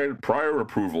on prior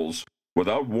approvals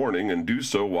without warning, and do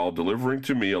so while delivering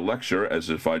to me a lecture as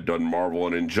if I'd done Marvel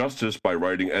an injustice by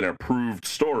writing an approved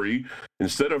story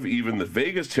instead of even the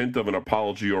vaguest hint of an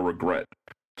apology or regret.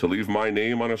 To leave my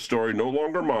name on a story no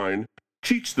longer mine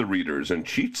cheats the readers and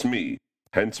cheats me,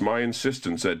 hence my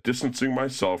insistence at distancing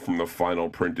myself from the final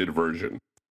printed version."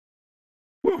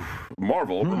 Whew.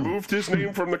 Marvel removed his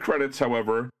name from the credits,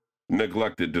 however,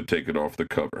 neglected to take it off the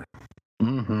cover.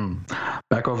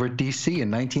 Back over at DC in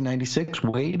 1996,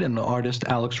 Waid and the artist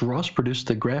Alex Ross produced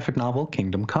the graphic novel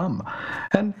Kingdom Come,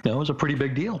 and it was a pretty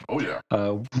big deal. Oh yeah.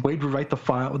 Waid would write the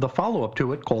follow-up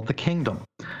to it called The Kingdom.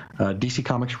 DC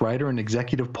Comics writer and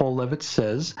executive Paul Levitz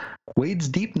says, "Waid's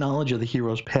deep knowledge of the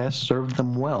hero's past served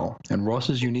them well, and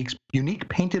Ross's unique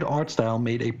painted art style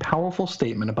made a powerful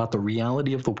statement about the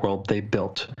reality of the world they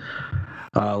built."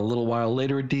 A little while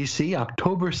later at DC,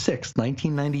 October 6,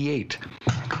 1998.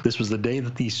 This was the day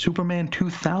that the Superman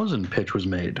 2000 pitch was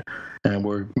made, and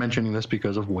we're mentioning this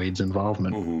because of Waid's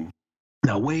involvement.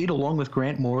 Now, Waid, along with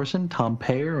Grant Morrison, Tom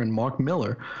Payer, and Mark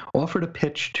Miller, offered a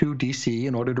pitch to DC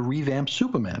in order to revamp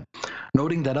Superman,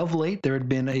 noting that of late there had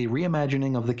been a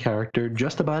reimagining of the character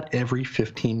just about every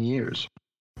 15 years.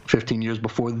 15 years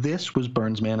before this was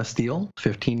Byrne's Man of Steel.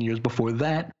 15 years before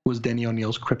that was Denny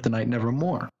O'Neil's Kryptonite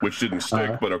Nevermore. Which didn't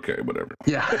stick, but okay, whatever.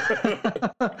 Yeah.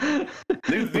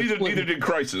 neither did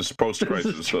Crisis,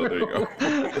 post-Crisis, so there you go.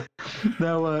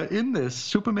 Now, in this,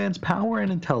 Superman's power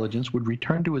and intelligence would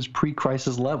return to his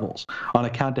pre-Crisis levels on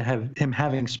account of him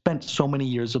having spent so many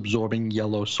years absorbing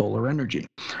yellow solar energy.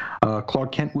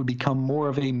 Clark Kent would become more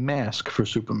of a mask for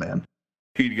Superman.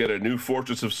 He'd get a new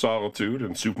Fortress of Solitude,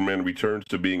 and Superman returns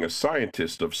to being a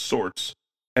scientist of sorts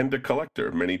and a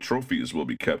collector. Many trophies will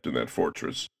be kept in that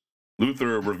fortress.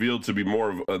 Luthor revealed to be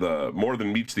more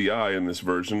than meets the eye in this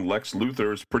version. Lex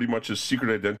Luthor is pretty much his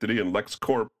secret identity, and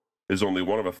LexCorp is only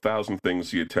one of 1,000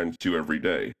 things he attends to every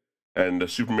day. And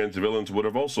Superman's villains would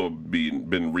have also been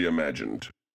reimagined.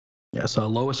 Yes,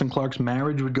 Lois and Clark's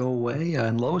marriage would go away,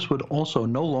 and Lois would also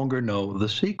no longer know the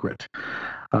secret.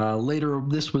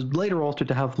 This was later altered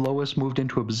to have Lois moved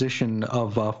into a position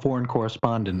of foreign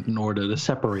correspondent in order to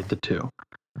separate the two.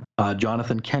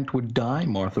 Jonathan Kent would die,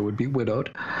 Martha would be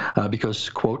widowed, because,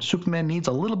 quote, Superman needs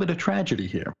a little bit of tragedy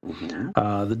here.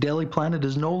 The Daily Planet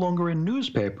is no longer a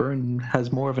newspaper and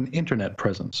has more of an internet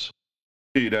presence.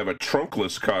 He'd have a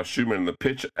trunkless costume, and the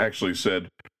pitch actually said,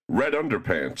 "Red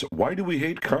underpants. Why do we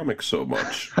hate comics so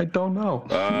much?" I don't know.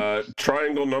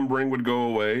 Triangle numbering would go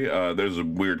away. There's a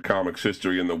weird comics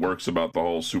history in the works about the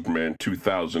whole Superman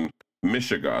 2000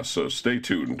 Michigan. So stay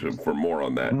tuned for more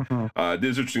on that. It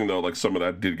is interesting, though, like some of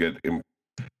that did get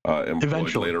employed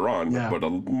Eventually. later on, but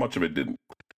much of it didn't.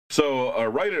 So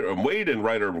Wade and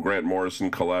writer Grant Morrison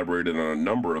collaborated on a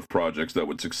number of projects that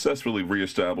would successfully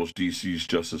reestablish DC's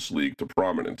Justice League to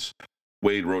prominence.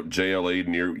 Wade wrote JLA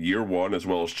near year one, as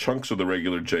well as chunks of the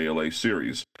regular JLA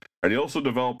series. And he also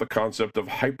developed the concept of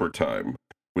hypertime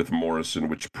with Morrison,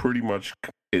 which pretty much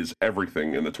is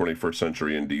everything in the 21st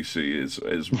century in DC is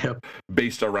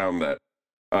based around that.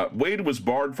 Wade was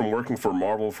barred from working for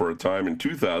Marvel for a time in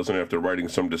 2000 after writing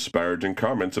some disparaging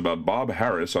comments about Bob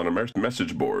Harris on a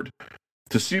message board.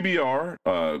 To CBR,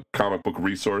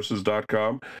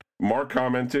 comicbookresources.com, Mark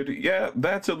commented, "Yeah,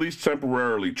 that's at least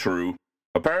temporarily true.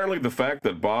 Apparently the fact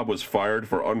that Bob was fired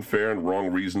for unfair and wrong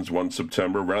reasons one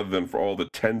September, rather than for all the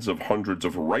tens of hundreds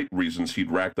of right reasons he'd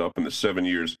racked up in the 7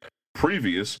 years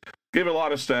previous, gave a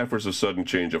lot of staffers a sudden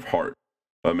change of heart.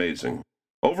 Amazing.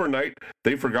 Overnight,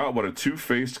 they forgot what a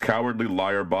two-faced, cowardly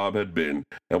liar Bob had been,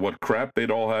 and what crap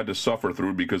they'd all had to suffer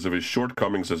through because of his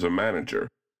shortcomings as a manager.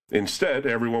 Instead,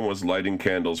 everyone was lighting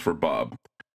candles for Bob.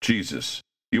 Jesus.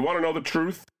 You want to know the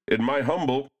truth? In my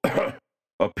humble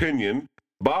opinion,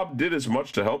 Bob did as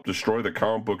much to help destroy the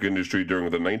comic book industry during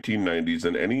the 1990s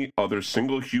than any other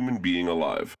single human being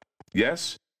alive.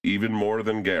 Yes, even more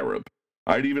than Garib.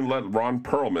 I'd even let Ron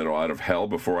Perlman out of hell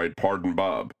before I'd pardon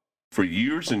Bob. For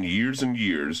years and years and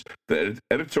years, the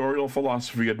editorial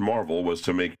philosophy at Marvel was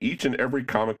to make each and every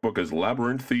comic book as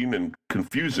labyrinthine and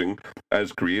confusing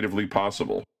as creatively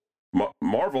possible.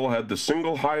 Marvel had the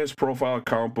single highest profile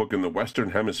comic book in the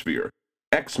Western Hemisphere,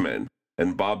 X-Men,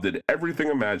 and Bob did everything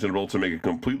imaginable to make it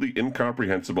completely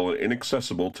incomprehensible and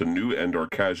inaccessible to new and/or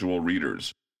casual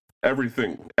readers.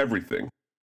 Everything.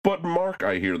 But Mark,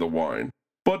 I hear the whine.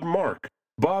 But Mark,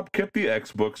 Bob kept the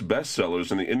X-books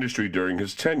bestsellers in the industry during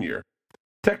his tenure.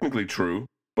 Technically true,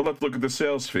 but let's look at the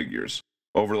sales figures.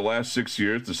 Over the last 6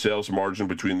 years, the sales margin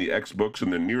between the X-books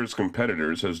and the nearest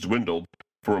competitors has dwindled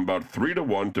from about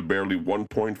 3-to-1 to barely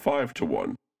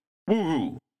 1.5-to-1.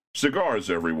 Woohoo! Cigars,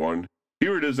 everyone.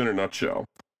 Here it is in a nutshell.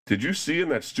 Did you see in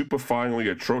that stupefyingly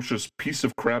atrocious piece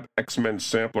of crap X-Men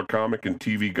sampler comic and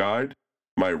TV guide?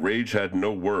 My rage had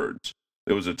no words.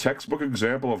 It was a textbook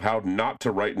example of how not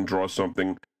to write and draw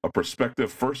something a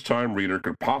prospective first-time reader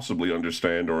could possibly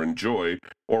understand or enjoy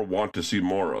or want to see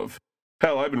more of.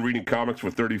 Hell, I've been reading comics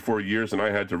for 34 years and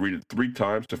I had to read it 3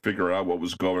 times to figure out what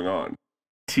was going on.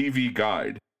 TV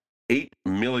Guide. 8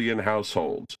 million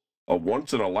households. A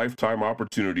once-in-a-lifetime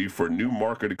opportunity for new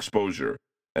market exposure,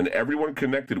 and everyone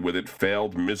connected with it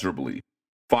failed miserably.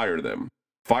 Fire them.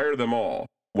 Fire them all.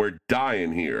 We're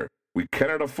dying here. We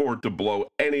cannot afford to blow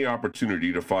any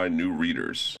opportunity to find new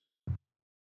readers.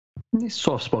 He's a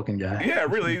soft-spoken guy. Yeah,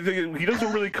 really. He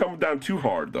doesn't really come down too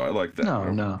hard, though. I like that.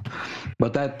 No.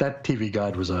 But that TV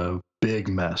Guide was a big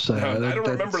mess. I don't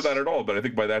remember that at all, but I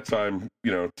think by that time,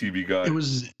 TV Guide. It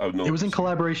was in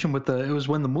collaboration with it was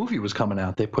when the movie was coming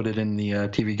out. They put it in the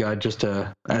TV Guide just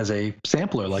as a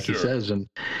sampler, like he says, and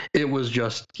it was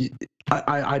just.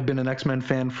 I'd been an X-Men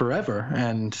fan forever,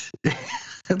 and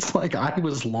it's like I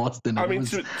was lost in it. I mean,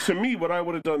 to me, what I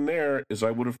would have done there is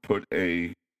I would have put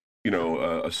a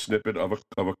snippet of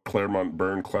a Claremont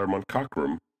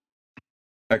Cockrum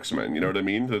X-Men, you know what I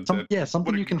mean?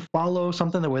 Something you can follow,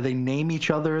 something where they name each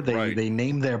other, they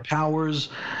name their powers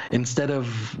instead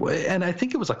of, and I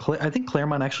think I think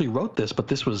Claremont actually wrote this, but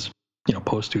this was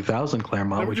post 2000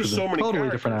 Claremont, which was so a totally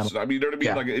different animal. I mean, you know what I mean?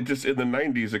 Yeah. Like it just in the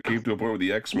 90s, it came to a point with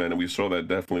the X-Men, and we saw that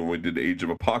definitely when we did Age of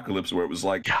Apocalypse, where it was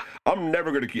like, I'm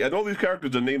never going to keep. And all these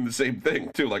characters are named the same thing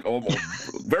too, like almost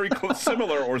very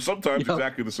similar, or sometimes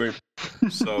exactly the same.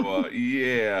 So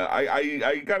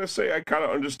I gotta say, I kind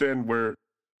of understand where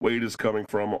Wade is coming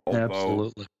from, although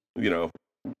absolutely,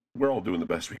 we're all doing the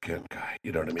best we can, Guy.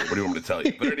 You know what I mean? What do you want me to tell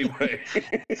you? But anyway.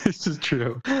 This is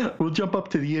true. We'll jump up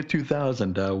to the year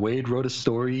 2000. Wade wrote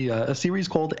a series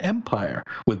called Empire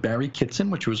with Barry Kitson,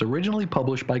 which was originally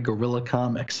published by Guerrilla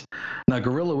Comics. Now,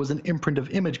 Guerrilla was an imprint of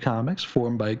Image Comics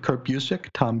formed by Kurt Busiek,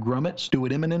 Tom Grummett,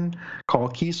 Stuart Immonen, Carl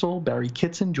Kiesel, Barry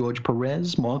Kitson, George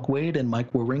Perez, Mark Waid, and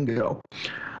Mike Wieringo.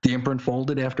 The imprint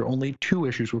folded after only 2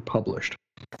 issues were published.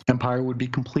 Empire would be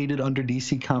completed under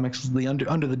DC Comics,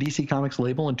 under the DC Comics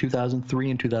label in 2003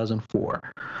 and 2004.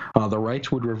 The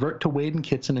rights would revert to Waid and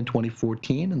Kitson in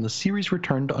 2014, and the series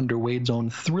returned under Waid's own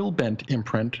Thrillbent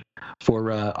imprint for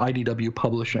IDW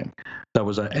Publishing. That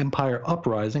was Empire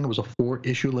Uprising. It was a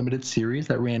 4-issue limited series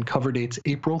that ran cover dates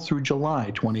April through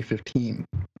July 2015.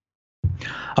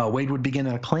 Wade would begin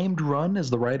an acclaimed run as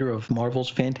the writer of Marvel's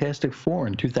Fantastic Four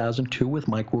in 2002 with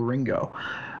Mike Wieringo.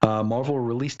 Marvel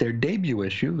released their debut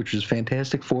issue, which is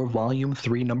Fantastic Four Volume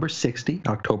 3, number 60,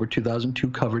 October 2002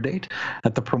 cover date,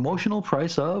 at the promotional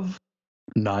price of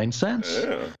 9 cents.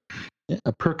 Yeah.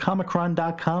 Per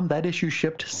Comicron.com, that issue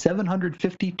shipped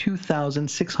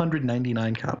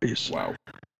 752,699 copies. Wow.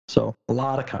 So, a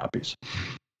lot of copies.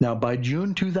 Now, by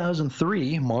June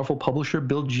 2003, Marvel publisher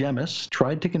Bill Jemas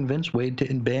tried to convince Wade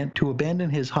to abandon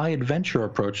his high adventure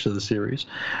approach to the series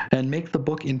and make the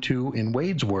book into, in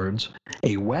Wade's words,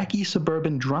 a wacky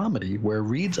suburban dramedy where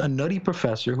Reed's a nutty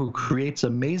professor who creates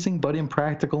amazing but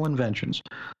impractical inventions.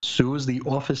 Sue is the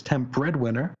office temp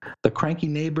breadwinner, the cranky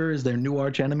neighbor is their new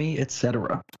archenemy,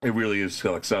 etc. It really is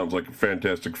sounds like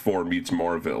Fantastic Four meets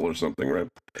Marvel or something, right?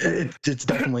 It's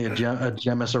definitely a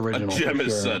Jemas original. A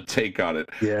Jemas sure. Take on it.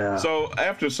 Yeah. So,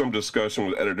 after some discussion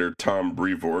with editor Tom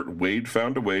Brevoort, Wade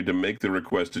found a way to make the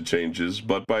requested changes,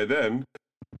 but by then,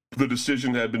 the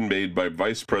decision had been made by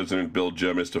Vice President Bill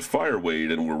Jemas to fire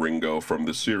Wade and Wieringo from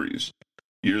the series.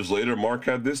 Years later, Mark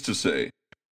had this to say: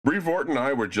 Brevoort and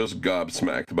I were just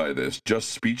gobsmacked by this, just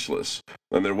speechless.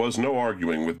 And there was no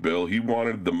arguing with Bill. He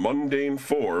wanted the mundane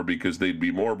four because they'd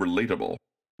be more relatable.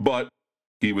 But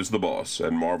he was the boss,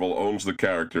 and Marvel owns the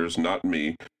characters, not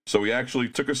me, so he actually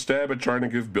took a stab at trying to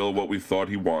give Bill what we thought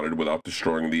he wanted without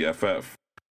destroying the FF.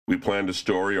 We planned a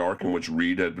story arc in which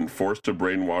Reed had been forced to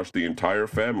brainwash the entire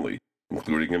family,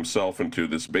 including himself, into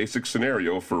this basic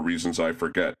scenario for reasons I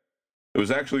forget. It was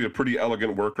actually a pretty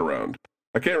elegant workaround.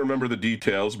 I can't remember the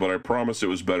details, but I promise it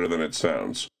was better than it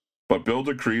sounds. But Bill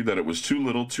decreed that it was too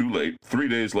little too late. 3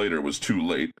 days later it was too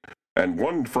late. And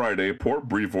one Friday, poor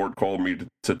Brevoort called me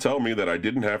to tell me that I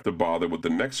didn't have to bother with the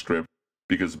next script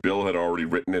because Bill had already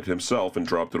written it himself and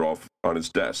dropped it off on his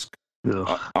desk.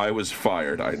 I was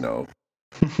fired, I know.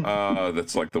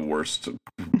 That's like the worst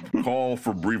call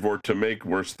for Brevoort to make,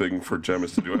 worst thing for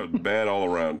Jemas to do. Bad all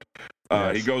around.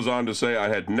 Yes. He goes on to say, I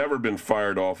had never been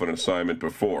fired off an assignment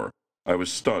before. I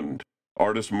was stunned.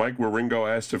 Artist Mike Wieringo was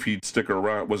asked if he'd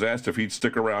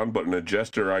stick around, but in a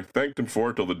gesture I thanked him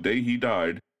for till the day he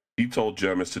died, he told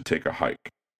Jemas to take a hike.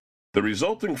 The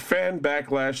resulting fan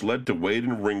backlash led to Wade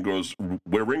and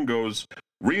Wieringo's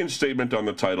reinstatement on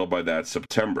the title by that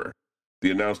September.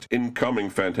 The announced incoming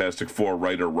Fantastic Four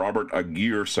writer Robert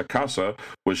Aguirre Sacasa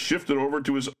was shifted over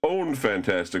to his own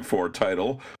Fantastic Four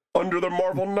title under the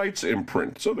Marvel Knights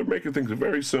imprint. So they're making things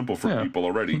very simple for people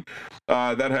already.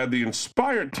 That had the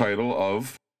inspired title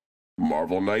of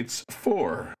Marvel Knights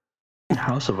 4.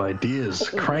 House of Ideas,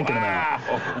 cranking them out.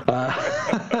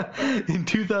 In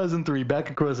 2003, back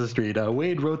across the street,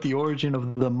 Wade wrote the origin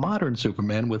of the modern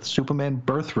Superman with Superman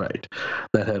Birthright,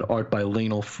 that had art by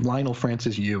Lionel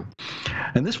Francis Yu.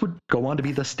 And this would go on to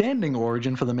be the standing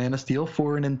origin for the Man of Steel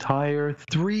for an entire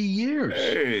 3 years.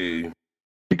 Hey.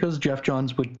 Because Jeff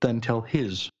Johns would then tell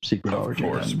his secret origin.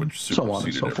 Of course, which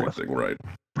superseded everything, right?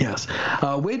 Yes.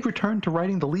 Wade returned to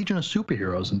writing the Legion of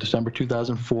Superheroes in December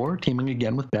 2004, teaming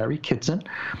again with Barry Kitson.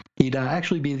 He'd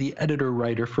actually be the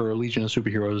editor-writer for Legion of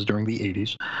Superheroes during the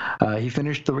 80s. He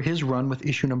finished his run with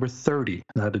issue number 30,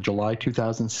 the July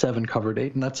 2007 cover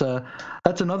date, and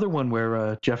that's another one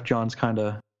where Jeff Johns kind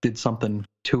of did something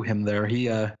to him there. He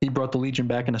brought the Legion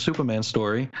back in a Superman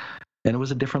story, and it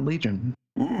was a different Legion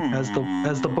as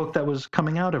the book that was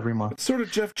coming out every month. It's sort of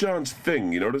Jeff Johns'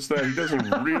 thing. You notice that? He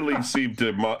doesn't really seem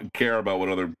to care about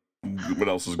what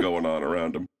else is going on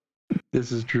around him.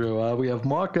 This is true. We have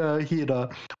Mark. He had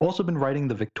also been writing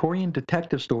the Victorian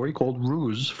detective story called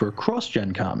Ruse for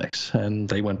CrossGen Comics, and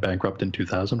they went bankrupt in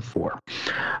 2004.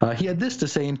 He had this to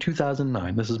say in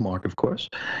 2009. This is Mark, of course.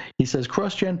 He says,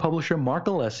 CrossGen publisher Mark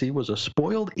Alessi was a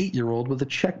spoiled 8-year-old with a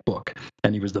checkbook,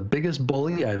 and he was the biggest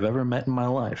bully I've ever met in my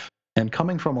life. And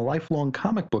coming from a lifelong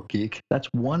comic book geek, that's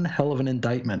one hell of an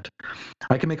indictment.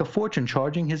 I can make a fortune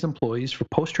charging his employees for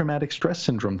post-traumatic stress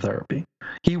syndrome therapy.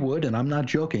 He would, and I'm not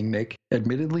joking, make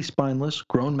admittedly spineless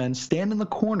grown men stand in the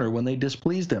corner when they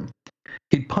displeased him.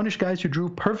 He'd punish guys who drew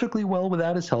perfectly well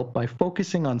without his help by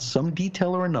focusing on some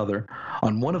detail or another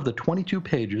on one of the 22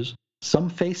 pages. Some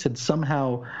face had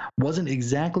somehow wasn't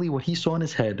exactly what he saw in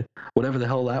his head, whatever the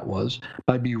hell that was,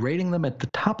 by berating them at the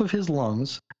top of his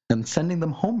lungs and sending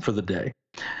them home for the day.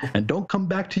 And don't come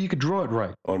back till you could draw it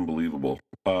right. Unbelievable.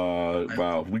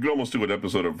 Wow. We could almost do an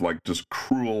episode of like just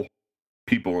cruel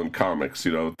people in comics,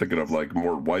 thinking of like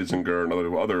Mort Weisinger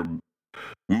and other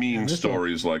mean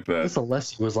stories like that. This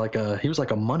Alessi was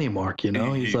like a money mark,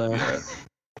 He's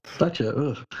such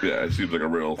a... Yeah, it seems like a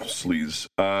real sleaze.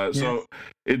 So,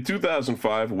 in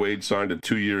 2005, Wade signed a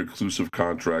 2-year exclusive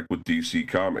contract with DC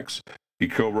Comics. He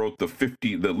co-wrote the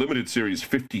limited series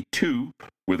 52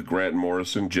 with Grant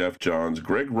Morrison, Jeff Johns,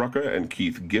 Greg Rucka, and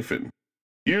Keith Giffen.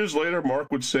 Years later,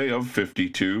 Mark would say of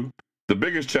 52, the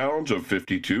biggest challenge of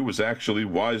 52 was actually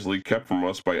wisely kept from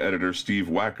us by editor Steve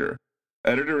Wacker.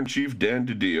 Editor-in-chief Dan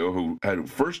DiDio, who had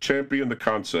first championed the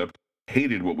concept,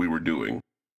 hated what we were doing.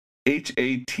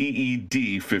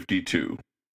 HATED 52.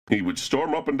 He would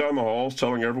storm up and down the halls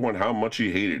telling everyone how much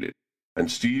he hated it. And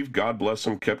Steve, God bless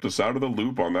him, kept us out of the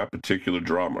loop on that particular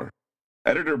drama.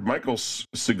 Editor Michael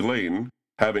Siglain,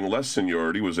 having less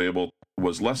seniority, was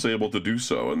less able to do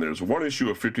so, and there's one issue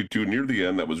of 52 near the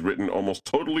end that was written almost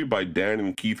totally by Dan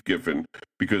and Keith Giffen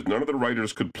because none of the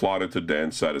writers could plot it to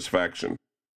Dan's satisfaction,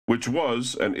 which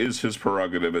was and is his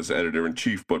prerogative as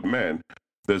editor-in-chief, but man,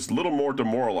 there's little more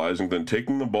demoralizing than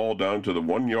taking the ball down to the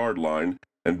 1-yard line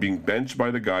and being benched by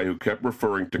the guy who kept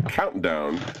referring to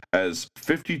Countdown as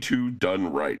 52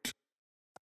 done right.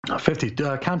 50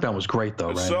 Countdown was great though,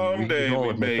 right? Someday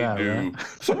we may do. Right?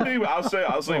 Someday I'll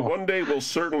say one day we'll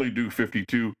certainly do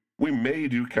 52. We may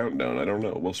do Countdown. I don't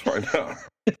know. We'll find out.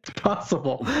 It's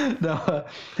possible. Now,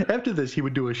 after this, he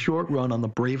would do a short run on The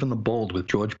Brave and the Bold with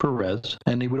George Perez,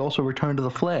 and he would also return to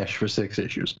The Flash for 6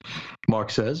 issues.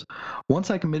 Mark says, once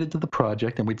I committed to the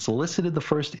project and we'd solicited the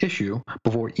first issue,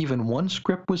 before even one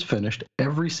script was finished,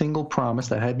 every single promise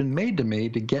that had been made to me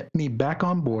to get me back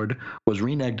on board was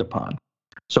reneged upon.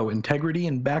 So integrity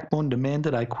and backbone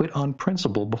demanded I quit on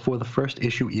principle before the first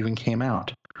issue even came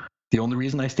out. The only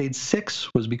reason I stayed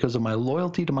 6 was because of my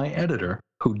loyalty to my editor,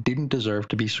 who didn't deserve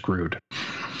to be screwed.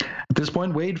 At this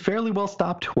point, Waid fairly well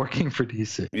stopped working for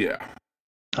DC. Yeah.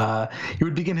 He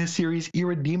would begin his series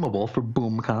Irredeemable for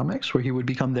Boom Comics, where he would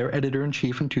become their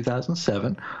editor-in-chief in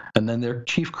 2007, and then their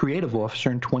chief creative officer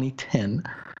in 2010.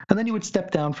 And then he would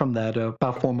step down from that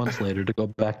about 4 months later to go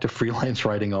back to freelance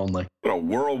writing only. What a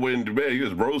whirlwind, man. He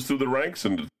just rose through the ranks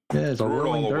and it's a threw it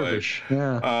whirling all away. dervish.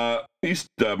 Yeah.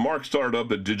 Mark started up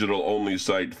the digital-only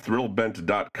site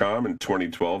thrillbent.com in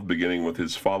 2012, beginning with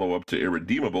his follow-up to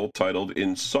Irredeemable titled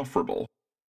Insufferable.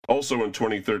 Also in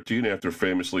 2013, after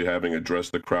famously having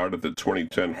addressed the crowd at the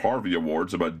 2010 Harvey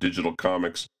Awards about digital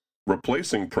comics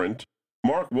replacing print,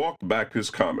 Mark walked back his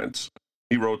comments.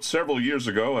 He wrote, several years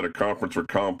ago at a conference for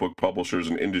comic book publishers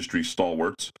and industry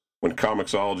stalwarts, when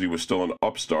Comixology was still an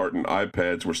upstart and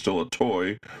iPads were still a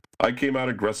toy, I came out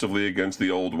aggressively against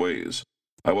the old ways.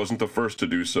 I wasn't the first to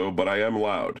do so, but I am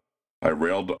loud. I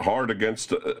railed hard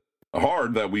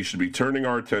that we should be turning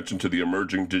our attention to the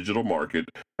emerging digital market,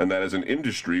 and that as an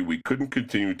industry we couldn't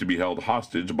continue to be held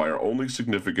hostage by our only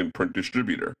significant print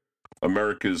distributor,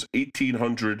 America's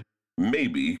 1,800,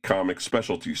 maybe, comic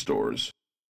specialty stores.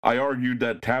 I argued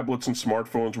that tablets and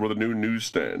smartphones were the new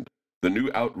newsstand, the new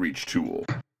outreach tool.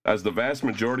 As the vast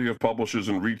majority of publishers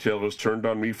and retailers turned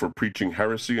on me for preaching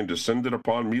heresy and descended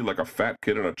upon me like a fat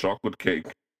kid on a chocolate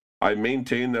cake, I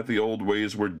maintained that the old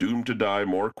ways were doomed to die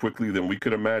more quickly than we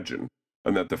could imagine,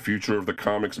 and that the future of the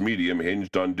comics medium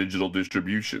hinged on digital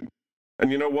distribution.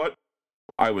 And you know what?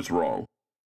 I was wrong.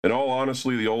 In all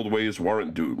honesty, the old ways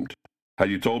weren't doomed.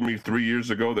 Had you told me 3 years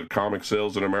ago that comic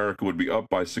sales in America would be up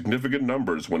by significant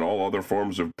numbers when all other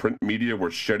forms of print media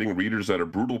were shedding readers at a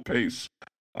brutal pace,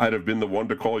 I'd have been the one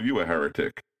to call you a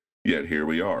heretic. Yet here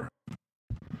we are.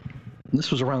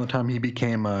 This was around the time he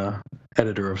became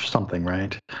editor of something,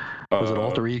 right? Was it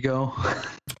Alter Ego?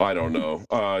 I don't know.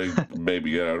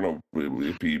 Maybe, I don't know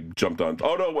if he jumped on.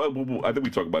 Oh, no, well, I think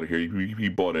we talked about it here. He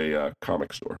bought a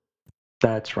comic store.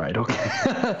 That's right.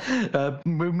 Okay.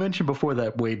 We mentioned before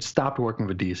that Waid stopped working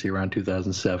for DC around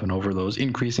 2007 over those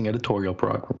increasing editorial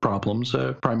problems,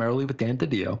 primarily with Dan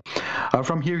DiDio.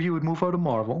 From here, he would move over to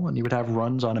Marvel, and he would have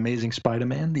runs on Amazing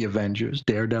Spider-Man, The Avengers,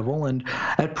 Daredevil, and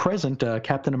at present,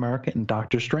 Captain America and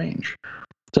Doctor Strange.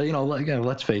 So,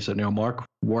 let's face it, Mark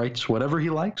writes whatever he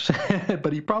likes,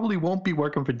 but he probably won't be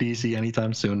working for DC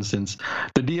anytime soon since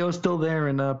DiDio is still there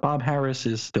and Bob Harris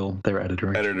is still their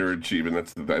editor-in-chief. Editor-in-chief, and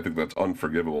I think that's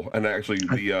unforgivable. And actually,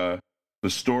 the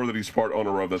store that he's part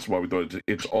owner of, that's why we thought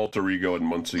it's Alter Ego in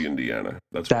Muncie, Indiana.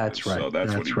 That's right. So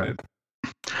that's what he did.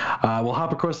 We'll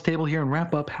hop across the table here and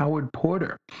wrap up Howard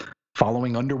Porter.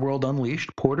 Following Underworld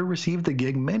Unleashed, Porter received the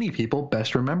gig many people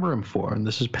best remember him for, and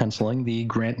this is penciling the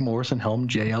Grant Morrison-helmed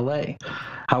JLA.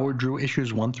 Howard drew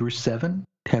issues 1 through 7,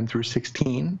 10 through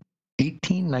 16,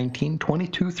 18, 19,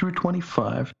 22 through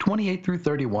 25, 28 through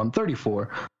 31, 34,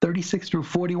 36 through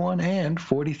 41, and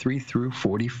 43 through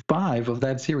 45 of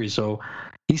that series. So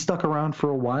He stuck around for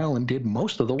a while and did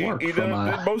most of the work. He did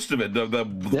most of it, the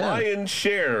lion's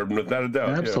share, without a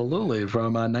doubt. Absolutely. Yeah.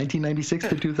 From 1996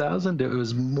 to 2000, it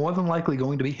was more than likely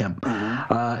going to be him.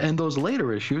 And those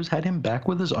later issues had him back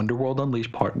with his Underworld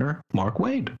Unleashed partner, Mark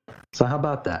Waid. So how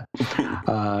about that?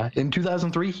 In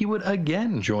 2003, he would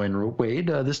again join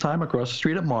Waid, this time across the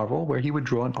street at Marvel, where he would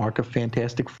draw an arc of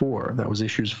Fantastic Four. That was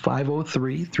issues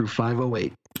 503 through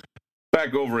 508.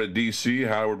 Back over at DC,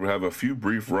 Howard would have a few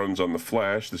brief runs on The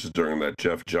Flash. This is during that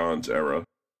Jeff Johns era.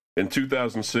 In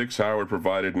 2006, Howard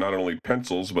provided not only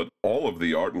pencils, but all of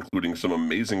the art, including some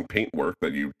amazing paintwork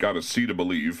that you've got to see to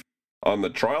believe, on the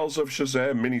Trials of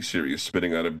Shazam miniseries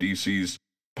spinning out of DC's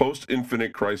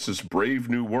post-Infinite Crisis Brave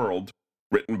New World,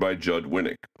 written by Judd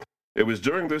Winnick. It was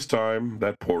during this time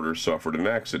that Porter suffered an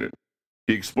accident.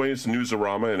 He explains to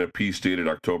Newsarama in a piece dated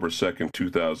October 2nd,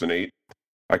 2008,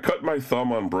 "I cut my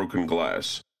thumb on broken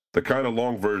glass. The kind of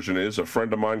long version is, a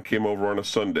friend of mine came over on a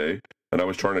Sunday, and I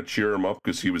was trying to cheer him up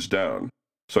because he was down.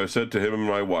 So I said to him and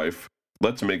my wife,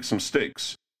 let's make some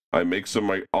steaks. I'll make some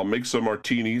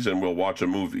martinis and we'll watch a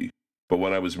movie. But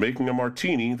when I was making a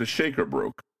martini, the shaker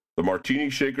broke. The martini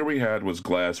shaker we had was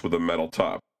glass with a metal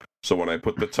top. So when I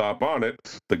put the top on it,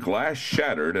 the glass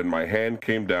shattered and my hand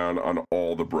came down on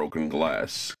all the broken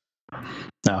glass."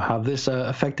 Now, how this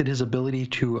affected his ability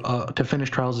to finish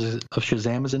Trials of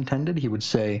Shazam as intended, he would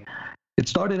say, "It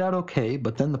started out okay,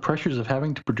 but then the pressures of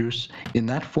having to produce in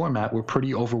that format were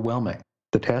pretty overwhelming.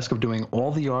 The task of doing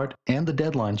all the art and the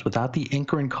deadlines without the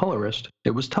inker and colorist,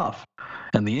 it was tough.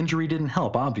 And the injury didn't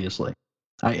help, obviously.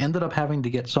 I ended up having to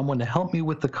get someone to help me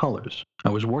with the colors. I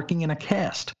was working in a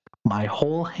cast. My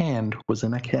whole hand was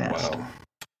in a cast." Wow.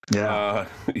 Yeah.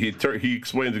 He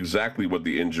explains exactly what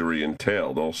the injury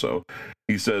entailed also.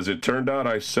 He says, "It turned out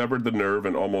I severed the nerve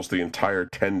and almost the entire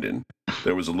tendon.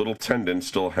 There was a little tendon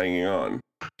still hanging on.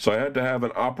 So I had to have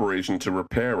an operation to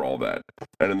repair all that.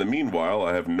 And in the meanwhile,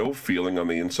 I have no feeling on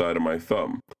the inside of my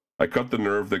thumb. I cut the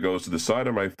nerve that goes to the side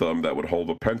of my thumb that would hold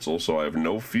a pencil, so I have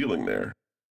no feeling there."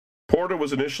 Porter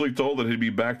was initially told that he'd be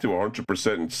back to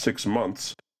 100% in 6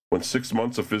 months. When 6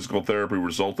 months of physical therapy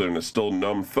resulted in a still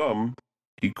numb thumb,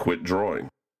 he quit drawing.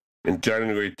 In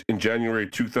January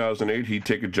 2008, he'd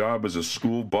take a job as a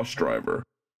school bus driver.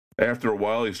 After a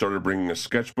while, he started bringing a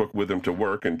sketchbook with him to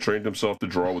work and trained himself to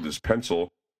draw with his pencil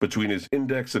between his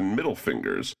index and middle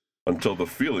fingers until the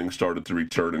feeling started to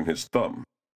return in his thumb.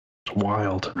 It's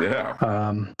wild.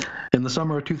 Yeah. In the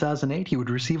summer of 2008, he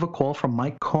would receive a call from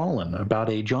Mike Carlin about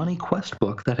a Johnny Quest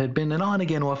book that had been an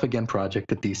on-again, off-again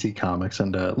project at DC Comics,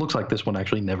 and it looks like this one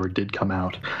actually never did come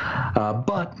out.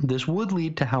 But this would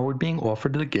lead to Howard being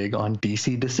offered a gig on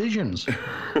DC Decisions,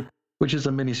 which is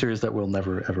a miniseries that we'll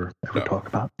never, ever talk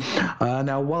about.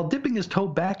 Now, while dipping his toe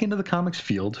back into the comics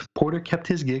field, Porter kept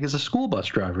his gig as a school bus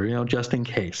driver, just in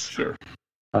case. Sure.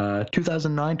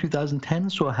 2009-2010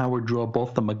 saw Howard draw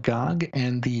both the Magog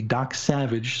and the Doc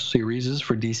Savage series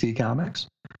for DC Comics.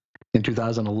 In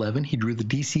 2011, he drew the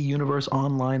DC Universe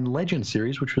Online Legend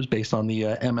series, which was based on the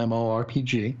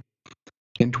MMORPG.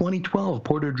 In 2012,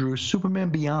 Porter drew Superman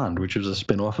Beyond, which was a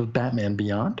spin-off of Batman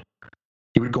Beyond.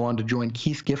 He would go on to join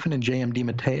Keith Giffen and J.M.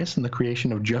 DeMatteis in the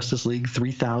creation of Justice League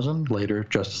 3000, later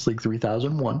Justice League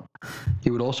 3001. He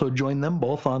would also join them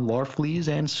both on Larfleeze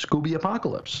and Scooby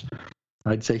Apocalypse.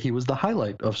 I'd say he was the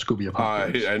highlight of Scooby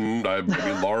Apocalypse. And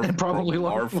probably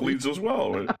Larfleeze as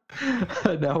well.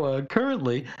 Now,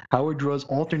 currently, Howard draws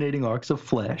alternating arcs of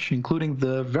Flash, including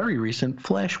the very recent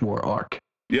Flash War arc.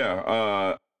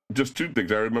 Yeah, just two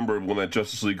things. I remember when that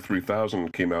Justice League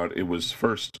 3000 came out, it was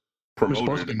first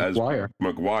promoted as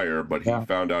Maguire, but he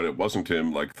found out it wasn't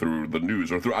him, like through the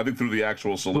news or through the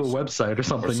actual website or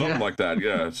something like that.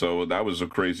 Yeah, so that was a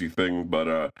crazy thing.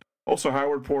 But also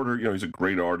Howard Porter, he's a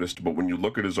great artist, but when you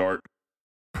look at his art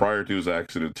prior to his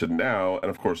accident to now, and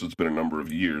of course it's been a number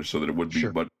of years, so that it would be,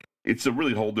 but it's a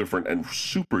really whole different and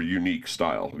super unique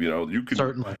style. You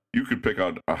could pick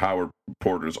out a Howard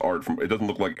Porter's art from. It doesn't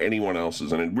look like anyone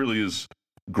else's, and it really is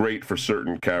great for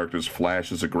certain characters.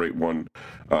 Flash is a great one.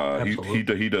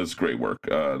 He does great work.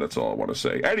 That's all I want to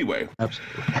say. Anyway,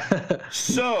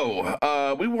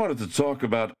 so we wanted to talk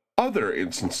about other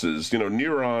instances.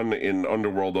 Neron in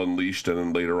Underworld Unleashed, and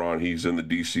then later on he's in the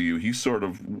DCU. He's sort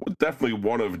of definitely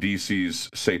one of DC's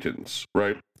Satans,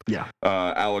 right? Yeah.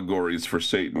 Allegories for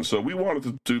Satan. So we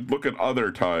wanted to look at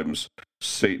other times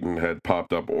Satan had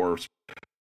popped up, or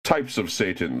types of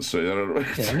Satans. I don't know.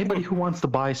 Anybody who wants to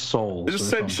buy souls.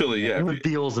 Essentially, Who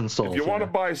deals in souls. If you want to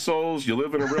buy souls, you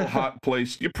live in a real hot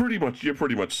place, you're pretty much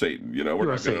Satan. We're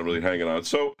not going to really hang it on.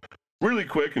 So, really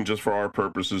quick, and just for our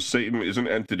purposes, Satan is an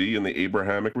entity in the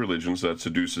Abrahamic religions that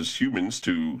seduces humans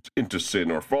into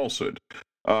sin or falsehood.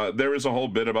 There is a whole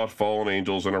bit about fallen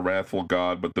angels and a wrathful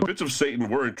God, but the bits of Satan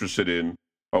we're interested in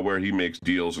are where he makes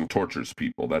deals and tortures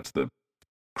people. That's the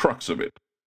crux of it.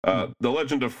 The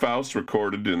Legend of Faust,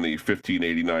 recorded in the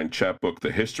 1589 chapbook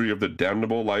The History of the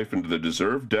Damnable Life and the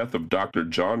Deserved Death of Dr.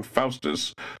 John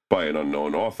Faustus by an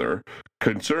unknown author,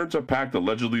 concerns a pact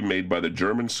allegedly made by the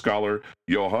German scholar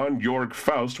Johann Georg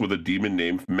Faust with a demon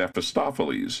named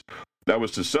Mephistopheles. That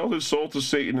was to sell his soul to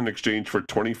Satan in exchange for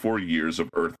 24 years of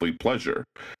earthly pleasure.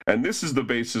 And this is the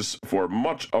basis for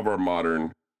much of our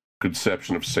modern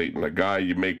conception of Satan, a guy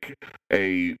you make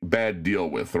a bad deal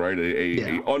with, right?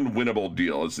 A unwinnable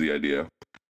deal is the idea.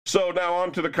 So now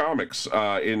on to the comics.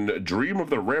 In Dream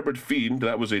of the Rabbit Fiend,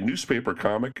 that was a newspaper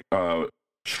comic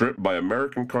strip by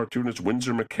American cartoonist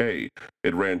Winsor McCay.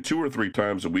 It ran 2 or 3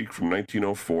 times a week from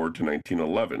 1904 to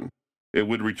 1911. It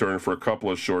would return for a couple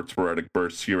of short sporadic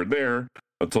bursts here and there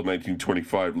until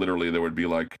 1925. Literally, there would be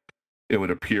like, it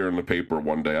would appear in the paper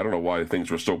one day. I don't know why things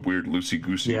were so weird,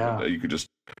 loosey-goosey. Yeah. You could just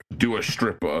do a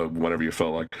strip whenever you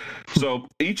felt like. So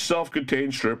each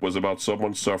self-contained strip was about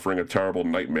someone suffering a terrible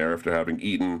nightmare after having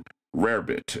eaten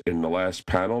rarebit. In the last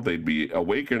panel, they'd be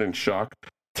awakened in shock,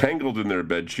 tangled in their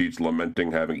bed sheets,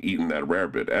 lamenting having eaten that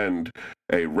rarebit. And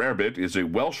a rarebit is a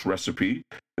Welsh recipe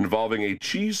involving a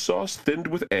cheese sauce thinned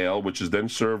with ale, which is then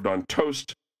served on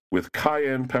toast with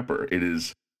cayenne pepper. It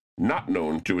is not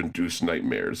known to induce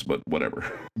nightmares, but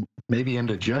whatever. Maybe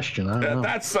indigestion. I don't know.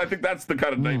 I think that's the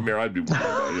kind of nightmare I'd be worried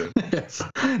about. Yeah. Yes.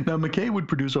 Now, McKay would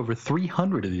produce over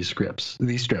 300 of these strips,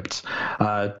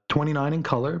 29 in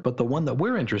color, but the one that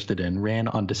we're interested in ran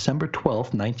on December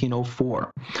 12th,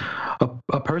 1904.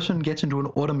 A person gets into an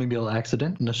automobile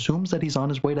accident and assumes that he's on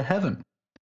his way to heaven.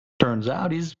 Turns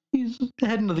out he's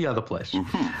heading to the other place.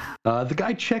 The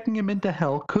guy checking him into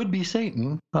hell could be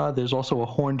Satan. There's also a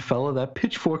horned fella that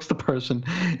pitchforks the person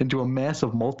into a mass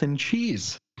of molten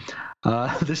cheese.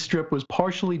 This strip was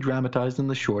partially dramatized in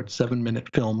the short 7-minute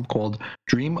film called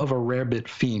Dream of a Rarebit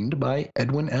Fiend by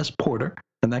Edwin S. Porter,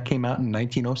 and that came out in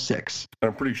 1906.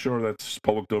 I'm pretty sure that's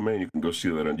public domain. You can go see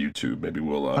that on YouTube. Maybe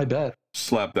we'll I bet.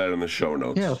 slap that in the show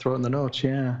notes. Yeah, I'll throw it in the notes,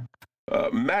 yeah.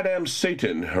 Madame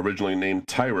Satan, originally named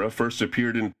Tyra, first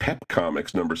appeared in Pep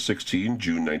Comics number 16,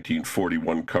 June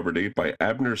 1941, cover date by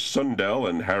Abner Sundell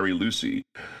and Harry Lucy.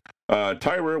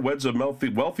 Tyra weds a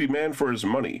wealthy man for his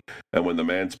money, and when the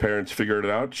man's parents figure it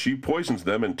out, she poisons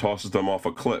them and tosses them off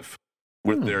a cliff.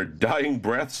 With their dying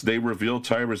breaths, they reveal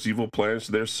Tyra's evil plans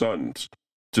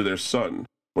to their son.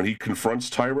 When he confronts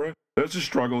Tyra, there's a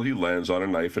struggle, he lands on a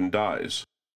knife and dies.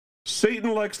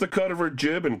 Satan likes the cut of her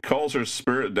jib and calls her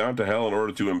spirit down to hell in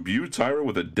order to imbue Tyra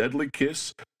with a deadly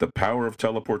kiss, the power of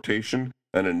teleportation,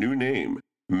 and a new name,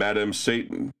 Madame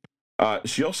Satan.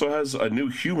 She also has a new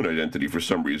human identity for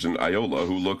some reason, Iola,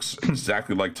 who looks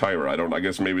exactly like Tyra. I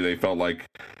guess maybe they felt like,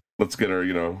 let's get her,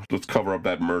 let's cover up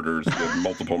that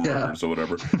multiple murders or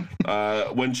whatever.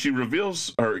 When she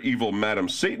reveals her evil Madame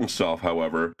Satan self,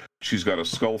 however, she's got a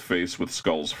skull face with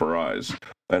skulls for eyes.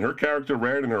 And her character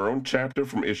ran in her own chapter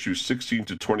from issues 16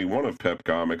 to 21 of Pep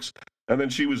Comics, and then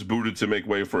she was booted to make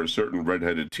way for a certain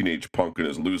redheaded teenage punk and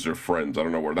his loser friends. I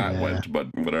don't know where that went, but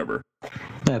whatever.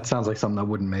 That sounds like something that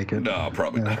wouldn't make it. No,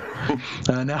 probably not.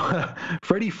 Now,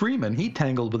 Freddie Freeman, he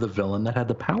tangled with a villain that had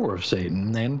the power of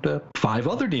Satan and 5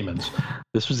 other demons.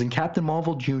 This was in Captain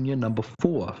Marvel Jr. number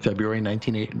 4, February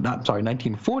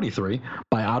 1943,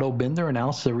 by Otto Binder and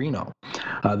Al Sereno.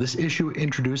 This issue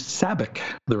introduced Sabbac,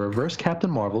 the reverse Captain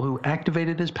Marvel, who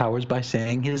activated his powers by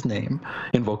saying his name,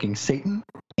 invoking Satan,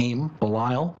 Aim,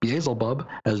 Belial, Beelzebub,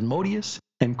 Asmodeus,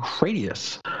 and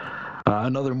Cratius.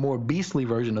 Another more beastly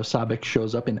version of Sabbac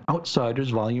shows up in Outsiders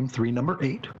Volume 3, Number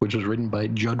 8, which was written by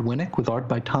Judd Winnick with art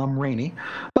by Tom Rainey,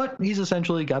 but he's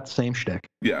essentially got the same shtick.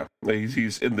 Yeah,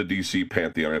 he's in the DC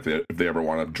pantheon if they ever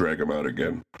want to drag him out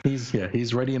again.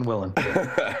 He's ready and willing.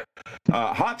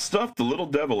 Hot Stuff, the Little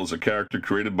Devil, is a character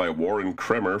created by Warren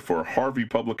Kremer for Harvey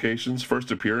Publications,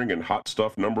 first appearing in Hot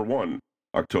Stuff number 1,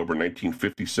 October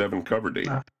 1957 cover date.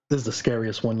 This is the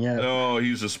scariest one yet. Oh,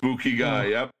 he's a spooky guy,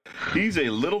 yep. He's a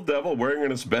little devil wearing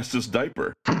an asbestos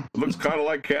diaper. Looks kind of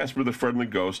like Casper the Friendly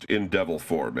Ghost in devil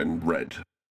form and red.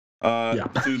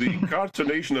 To the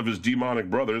consternation of his demonic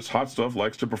brothers, Hot Stuff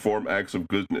likes to perform acts of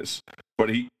goodness. But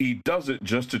he does it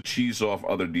just to cheese off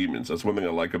other demons. That's one thing I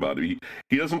like about it.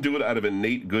 He doesn't do it out of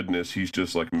innate goodness. He's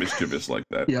just like mischievous like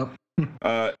that. Yep.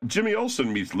 Jimmy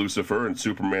Olsen meets Lucifer in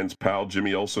Superman's Pal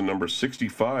Jimmy Olsen number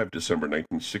 65, December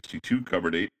 1962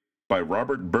 cover date by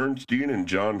Robert Bernstein and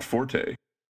John Forte.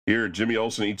 Here, Jimmy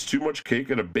Olsen eats too much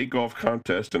cake at a bake-off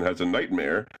contest and has a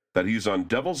nightmare that he's on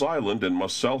Devil's Island and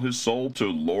must sell his soul to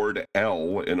Lord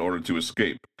L in order to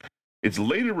escape. It's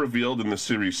later revealed in the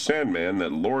series Sandman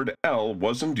that Lord L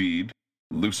was indeed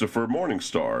Lucifer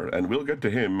Morningstar, and we'll get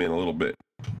to him in a little bit.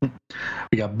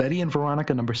 We got Betty and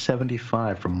Veronica number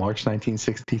 75 from March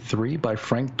 1963 by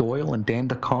Frank Doyle and Dan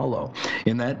DiCarlo.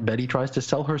 In that, Betty tries to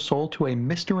sell her soul to a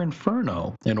Mr.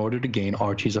 Inferno in order to gain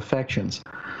Archie's affections.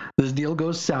 This deal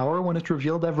goes sour when it's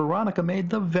revealed that Veronica made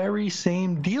the very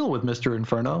same deal with Mr.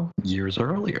 Inferno years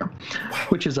earlier,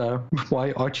 which is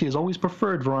why Archie has always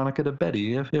preferred Veronica to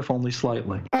Betty, if only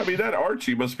slightly. I mean, that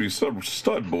Archie must be some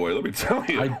stud boy, let me tell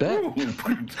you. I bet.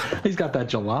 He's got that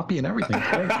jalopy and everything.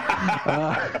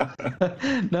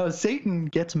 Now, Satan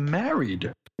gets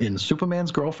married in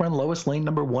Superman's Girlfriend, Lois Lane,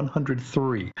 number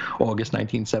 103, August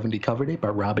 1970, cover date by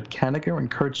Robert Kanigher and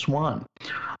Kurt Swan.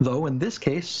 Though in this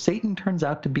case, Satan turns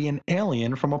out to be an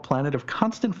alien from a planet of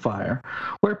constant fire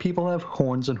where people have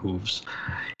horns and hooves.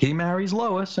 He marries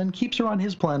Lois and keeps her on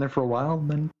his planet for a while,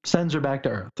 then sends her back to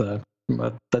Earth.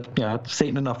 That's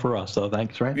Satan enough for us, though.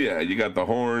 Thanks, right? Yeah, you got the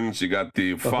horns, you got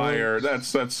the fire.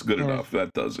 That's good enough.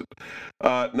 That does it.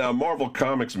 Now, Marvel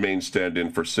Comics' main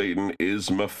stand-in for Satan is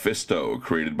Mephisto,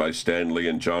 created by Stan Lee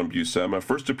and John Buscema,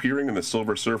 first appearing in the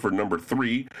Silver Surfer number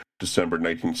 3, December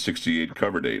 1968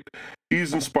 cover date.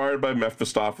 He's inspired by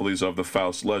Mephistopheles of the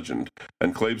Faust legend,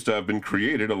 and claims to have been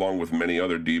created, along with many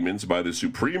other demons, by the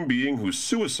supreme being whose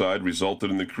suicide resulted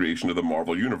in the creation of the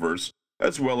Marvel Universe,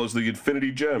 as well as the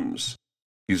Infinity Gems.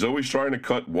 He's always trying to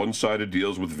cut one-sided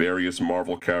deals with various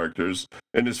Marvel characters.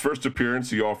 In his first appearance,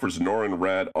 he offers Norrin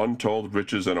Radd untold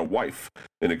riches and a wife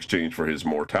in exchange for his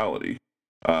mortality.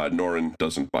 Norrin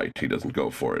doesn't bite. He doesn't go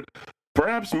for it.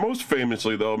 Perhaps most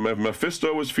famously, though,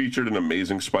 Mephisto was featured in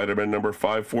Amazing Spider-Man number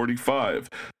 545,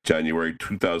 January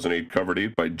 2008 cover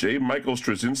date by J. Michael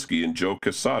Straczynski and Joe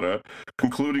Quesada,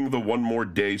 concluding the One More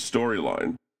Day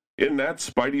storyline. In that,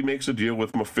 Spidey makes a deal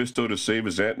with Mephisto to save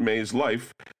his Aunt May's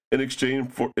life in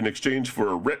exchange for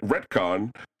a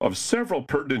retcon of several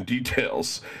pertinent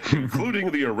details,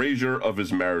 including the erasure of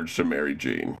his marriage to Mary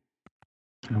Jane.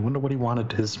 I wonder what he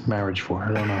wanted his marriage for.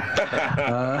 I don't know.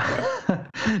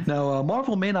 Now,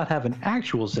 Marvel may not have an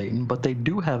actual Satan, but they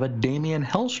do have a Damian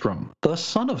Hellstrom, the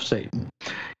son of Satan.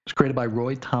 It's created by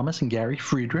Roy Thomas and Gary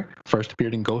Friedrich. First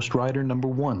appeared in Ghost Rider number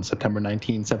 1, September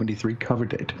 1973 cover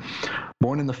date.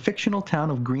 Born in the fictional town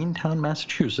of Greentown,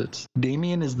 Massachusetts,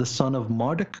 Damian is the son of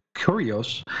Marduk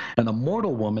Kurios and a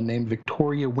mortal woman named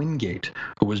Victoria Wingate,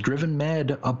 who was driven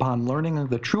mad upon learning of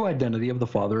the true identity of the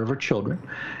father of her children,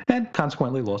 and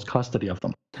consequently lost custody of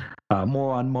them.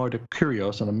 More on Marduk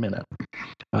Kurios in a minute.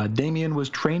 Damian was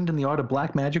trained in the art of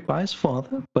black magic by his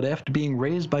father, but after being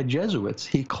raised by Jesuits,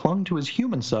 he clung to his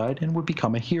human side and would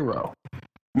become a hero.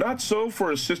 Not so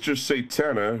for his sister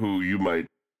Satana, who you might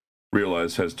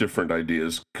realize has different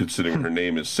ideas, considering her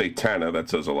name is Satana. That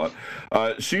says a lot.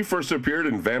 She first appeared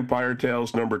in Vampire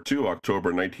Tales number 2,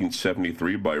 October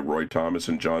 1973, by Roy Thomas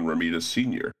and John Romita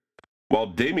Sr. While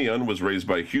Damian was raised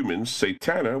by humans,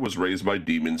 Satana was raised by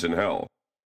demons in hell.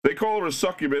 They call her a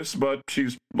succubus, but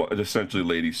she's essentially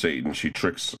Lady Satan. She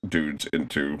tricks dudes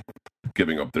into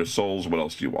giving up their souls. What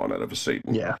else do you want out of a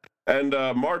Satan? Yeah. And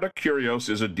Marduk Kurios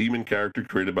is a demon character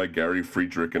created by Gary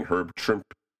Friedrich and Herb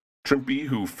Trimpe,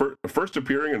 who first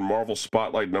appearing in Marvel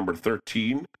Spotlight number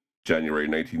 13, January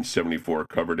 1974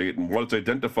 cover date, and was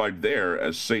identified there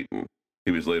as Satan.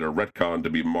 He was later retconned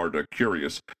to be Marduk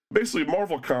Kurios. Basically,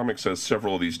 Marvel Comics has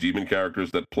several of these demon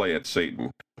characters that play at Satan.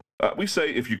 We say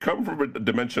if you come from a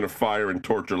dimension of fire and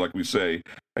torture, like we say,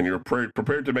 and you're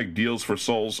prepared to make deals for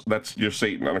souls, that's your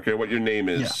Satan. I don't care what your name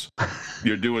is. Yeah.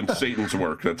 You're doing Satan's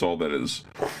work. That's all that is.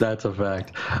 That's a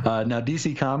fact. Now,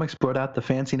 DC Comics brought out the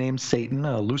fancy name Satan,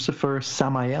 Lucifer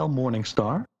Samael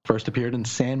Morningstar. First appeared in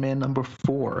Sandman number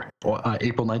 4,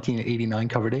 April 1989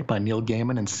 cover date by Neil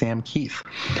Gaiman and Sam Keith.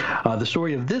 The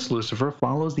story of this Lucifer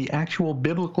follows the actual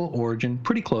biblical origin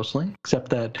pretty closely,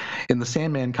 except that in the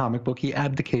Sandman comic book, he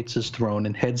abdicates his throne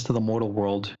and heads to the mortal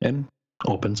world and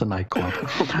opens a nightclub.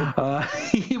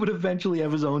 He would eventually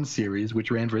have his own series, which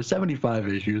ran for 75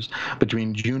 issues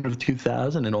between June of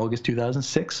 2000 and August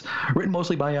 2006, written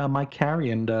mostly by Mike Carey,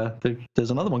 and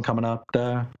there's another one coming up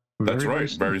That's right,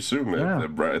 very soon. Yeah.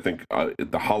 I think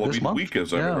the Halloween week,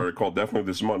 as I recall, definitely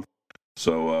this month.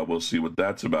 So we'll see what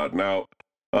that's about. Now,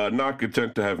 not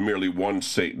content to have merely one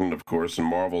Satan, of course, and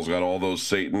Marvel's got all those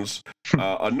Satans.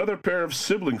 Another pair of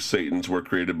sibling Satans were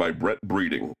created by Brett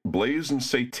Breeding, Blaze and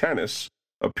Satanis,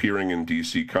 appearing in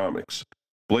DC Comics.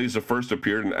 Blaze first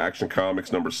appeared in Action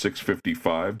Comics number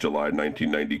 655, July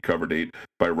 1990 cover date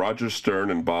by Roger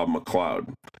Stern and Bob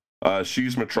McLeod.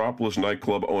 She's Metropolis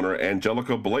nightclub owner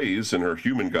Angelica Blaze in her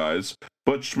human guise,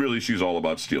 but really she's all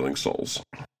about stealing souls.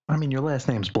 I mean, your last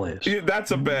name's Blaze. Yeah,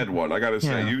 that's a bad one, I gotta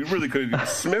say. Yeah. You really could.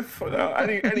 Smith?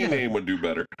 Any name would do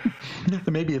better.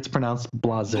 Maybe it's pronounced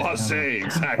Blase. Blase,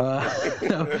 exactly.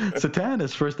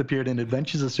 Satanas first appeared in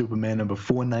Adventures of Superman number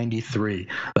 493.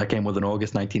 That came with an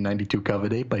August 1992 cover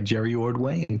date by Jerry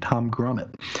Ordway and Tom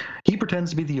Grummett. He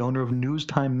pretends to be the owner of News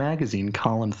Time magazine,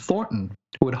 Colin Thornton,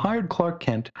 who had hired Clark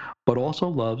Kent, but also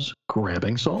loves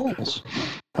grabbing souls.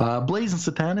 Blaze and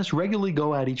Satanas regularly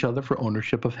go at each other for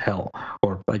ownership of Hell,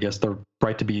 or I guess they're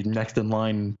right to be next in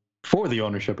line for the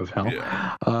ownership of Hell.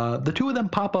 Yeah. The two of them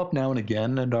pop up now and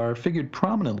again and are figured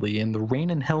prominently in the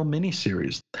Reign in Hell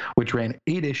miniseries, which ran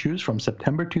 8 issues from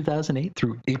September 2008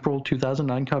 through April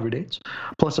 2009 cover dates,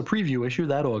 plus a preview issue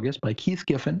that August by Keith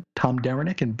Giffen, Tom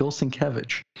Derenick, and Bill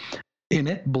Sienkiewicz. In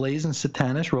it, Blaze and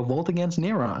Satanas revolt against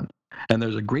Neron, and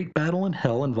there's a great battle in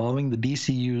Hell involving the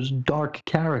DCU's dark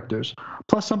characters,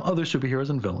 plus some other superheroes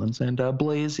and villains, and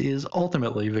Blaze is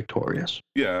ultimately victorious.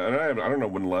 Yeah, and I don't know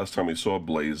when the last time we saw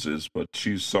Blaze is, but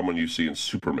she's someone you see in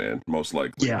Superman, most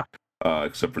likely. Yeah.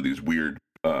 Except for these weird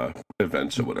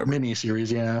events or whatever. Miniseries,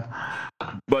 yeah.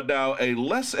 But now, a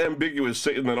less ambiguous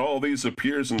Satan than all these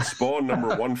appears in Spawn number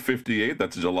 158.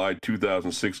 That's a July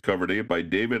 2006 cover date by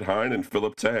David Hine and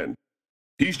Philip Tan.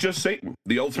 He's just Satan,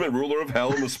 the ultimate ruler of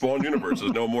hell in the Spawn universe.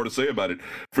 There's no more to say about it.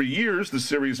 For years, the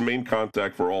series' main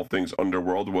contact for all things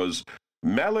Underworld was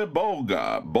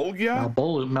Malebolgia.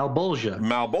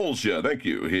 Malbolgia, thank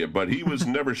you. But he was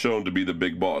never shown to be the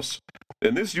big boss.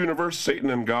 In this universe,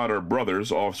 Satan and God are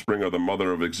brothers, offspring of the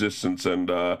mother of existence, and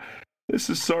this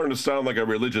is starting to sound like a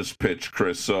religious pitch,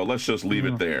 Chris. So let's just leave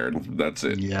it there, and that's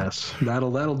it. Yes,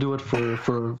 that'll do it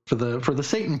for the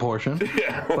Satan portion.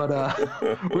 Yeah. But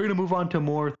we're gonna move on to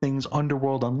more things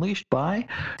Underworld Unleashed by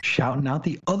shouting out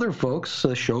the other folks,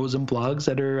 shows and blogs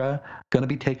that are gonna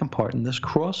be taking part in this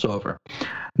crossover.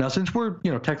 Now, since we're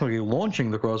technically launching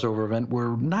the crossover event,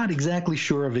 we're not exactly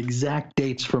sure of exact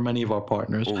dates for many of our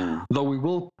partners, though we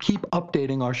will keep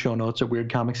updating our show notes at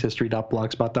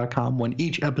weirdcomicshistory.blogspot.com when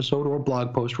each episode or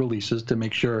blog post releases to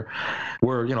make sure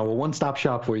we're a one-stop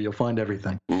shop for you. You'll find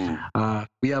everything.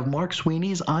 We have Mark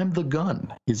Sweeney's I'm the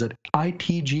Gun. He's at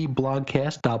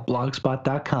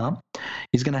itgblogcast.blogspot.com.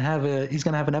 He's gonna have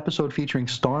an episode featuring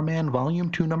Starman Volume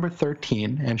 2 number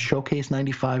 13 and Showcase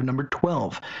 95 number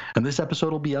 12. And this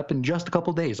episode will be up in just a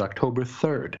couple days, October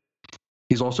 3rd.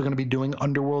 He's also going to be doing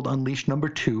Underworld Unleashed number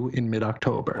 2 in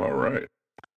mid-October. All right.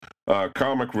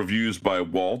 Comic Reviews by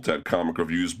Walt at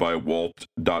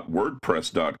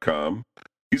comicreviewsbywalt.wordpress.com.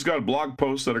 He's got blog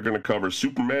posts that are going to cover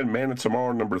Superman Man of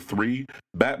Tomorrow number 3,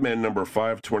 Batman number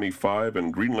 525,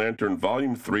 and Green Lantern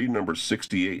Volume 3 number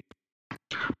 68.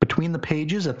 Between the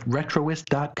pages at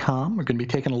retroist.com, we're going to be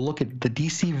taking a look at the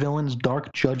DC Villains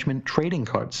Dark Judgment trading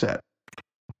card set.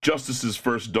 Justice's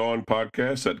First Dawn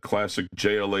podcast at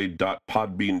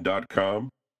classicjla.podbean.com.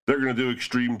 They're going to do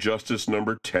Extreme Justice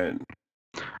number 10.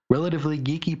 Relatively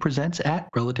Geeky presents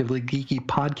at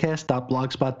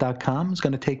relativelygeekypodcast.blogspot.com. Is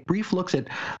going to take brief looks at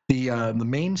the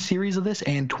main series of this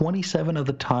and 27 of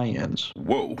the tie-ins.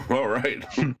 Whoa, all right.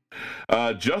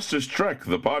 Justice Trek,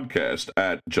 the podcast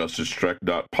at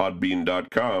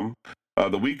justicetrek.podbean.com.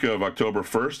 The week of October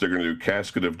 1st, they're going to do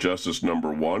Casket of Justice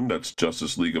number 1. That's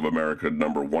Justice League of America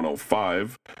number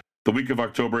 105. The week of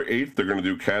October 8th, they're going to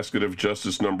do Casket of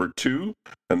Justice number 2.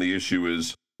 And the issue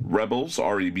is Rebels,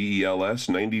 Rebels,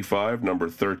 95, number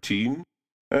 13.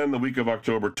 And the week of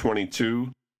October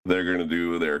 22, they're going to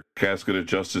do their Casket of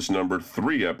Justice number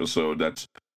 3 episode. That's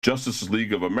Justice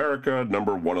League of America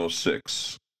number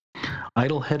 106.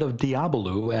 Idlehead of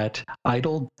Diabolu at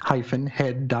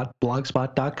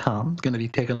idle-head.blogspot.com is going to be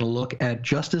taking a look at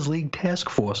Justice League Task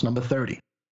Force number 30.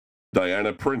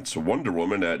 Diana Prince, Wonder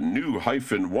Woman at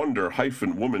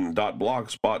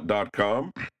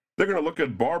new-wonder-woman.blogspot.com. They're going to look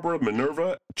at Barbara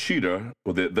Minerva Cheetah,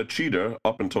 the Cheetah,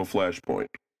 up until Flashpoint.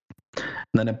 And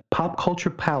then at Pop Culture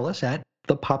Palace at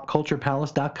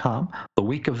thepopculturepalace.com, the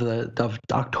week of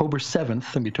October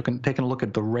 7th, and we're taking a look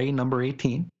at The Ray number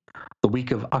 18. The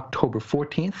week of October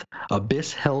 14th,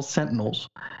 Abyss Hell Sentinels.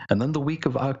 And then the week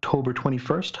of October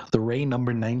 21st, The Ray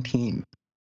number 19.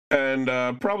 And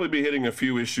probably be hitting a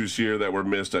few issues here that were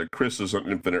missed at Chris's on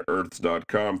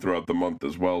InfiniteEarths.com throughout the month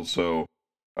as well. So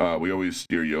we always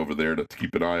steer you over there to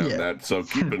keep an eye on that. So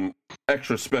keep an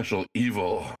extra special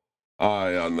evil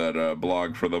eye on that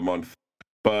blog for the month.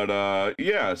 But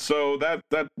so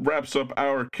that wraps up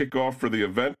our kickoff for the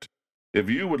event. If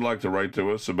you would like to write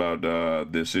to us about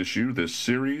this issue, this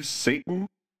series, Satan.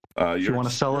 You want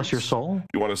to sell us your soul?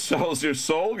 You want to sell us your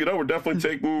soul? We're definitely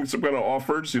taking some kind of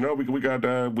offers. We got,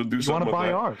 we'll do something with that.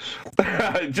 You want to buy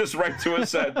ours? Just write to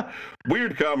us at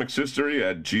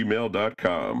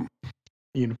weirdcomicshistory@gmail.com.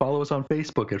 You can follow us on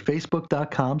Facebook at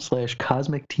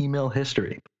facebook.com/Cosmic T-Mill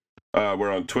History.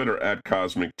 We're on Twitter at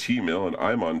Cosmic T-Mill, and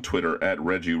I'm on Twitter at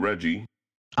Reggie.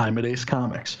 I'm at Ace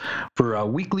Comics. For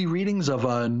weekly readings of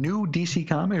new DC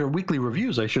comics, or weekly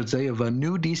reviews, I should say, of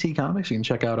new DC comics, you can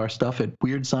check out our stuff at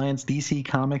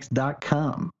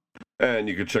WeirdScienceDCComics.com. And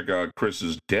you can check out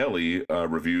Chris's daily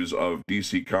reviews of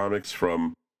DC Comics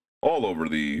from all over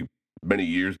the many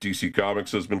years DC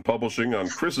Comics has been publishing on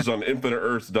Chris's on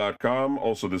InfiniteEarths.com.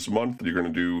 Also this month, you're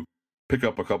going to pick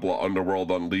up a couple of Underworld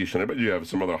Unleashed, and I bet you have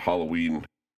some other Halloween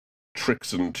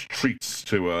tricks and treats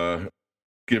to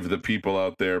give the people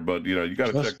out there, but you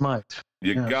gotta check.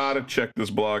 Gotta check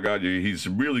this blog out. He's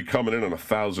really coming in on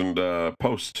 1,000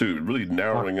 posts too, really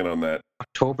narrowing in on that.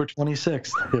 October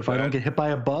 26th. If I don't get hit by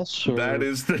a bus or that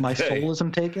is the my day. soul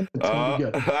isn't taken, it's gonna be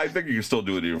good. I think you can still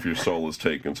do it even if your soul is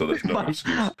taken, so there's no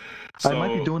excuse. So, I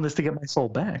might be doing this to get my soul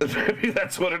back. Maybe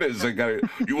that's what it is.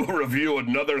 You will review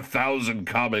another 1,000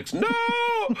 comics. No.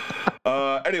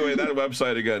 Anyway, that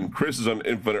website again, Chris is on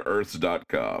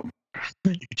InfiniteEarths.com.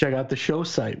 You can check out the show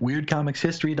site,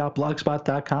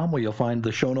 weirdcomicshistory.blogspot.com, where you'll find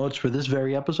the show notes for this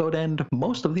very episode and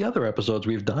most of the other episodes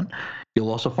we've done.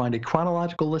 You'll also find a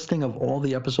chronological listing of all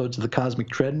the episodes of The Cosmic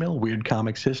Treadmill, Weird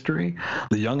Comics History,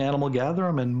 The Young Animal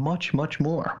Gatherer, and much, much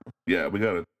more. Yeah, we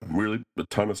got a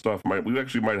ton of stuff. We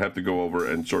actually might have to go over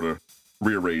and sort of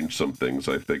rearrange some things,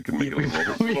 I think, and make it a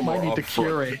little more need to upfront.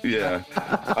 curate. Yeah.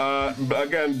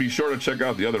 Again, be sure to check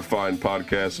out the other fine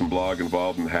podcasts and blog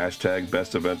involved in hashtag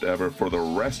Best Event Ever for the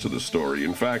rest of the story.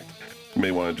 In fact, you may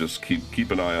want to just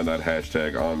keep an eye on that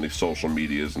hashtag on the social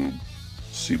medias and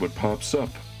see what pops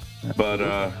up. But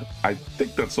I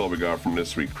think that's all we got from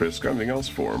this week, Chris. Got anything else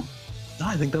for him?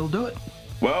 I think that'll do it.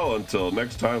 Well, until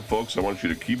next time, folks, I want you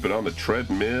to keep it on the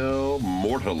treadmill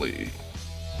mortally.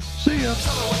 See ya.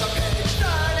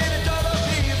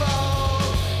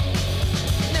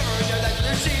 Never in your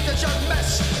life, see that you're a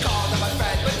mess. Call them a